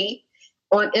Glasses Deep.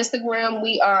 On Instagram,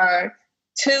 we are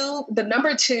the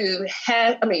number 2,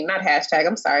 not hashtag,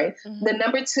 I'm sorry. The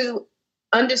number 2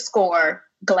 _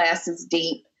 Glasses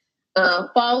Deep.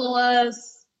 Follow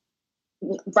us.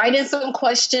 Write in some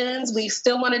questions. We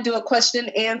still want to do a question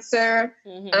and answer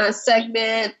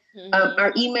segment.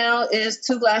 Our email is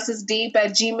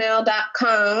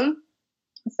 2glassesdeep@gmail.com.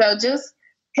 So just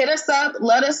hit us up.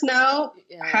 Let us know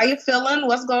how you're feeling,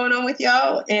 what's going on with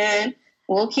y'all, and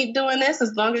we'll keep doing this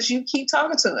as long as you keep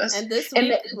talking to us. And this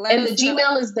week, the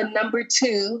Gmail is the number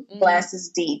 2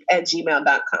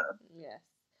 glassesdeep@gmail.com. Yes.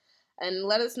 And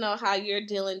let us know how you're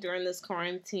dealing during this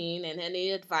quarantine, and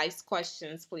any advice,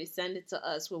 questions, please send it to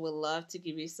us. We would love to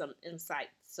give you some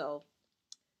insight. So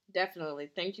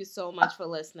definitely. Thank you so much for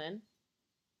listening.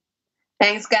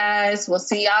 Thanks, guys. We'll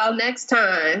see y'all next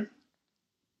time.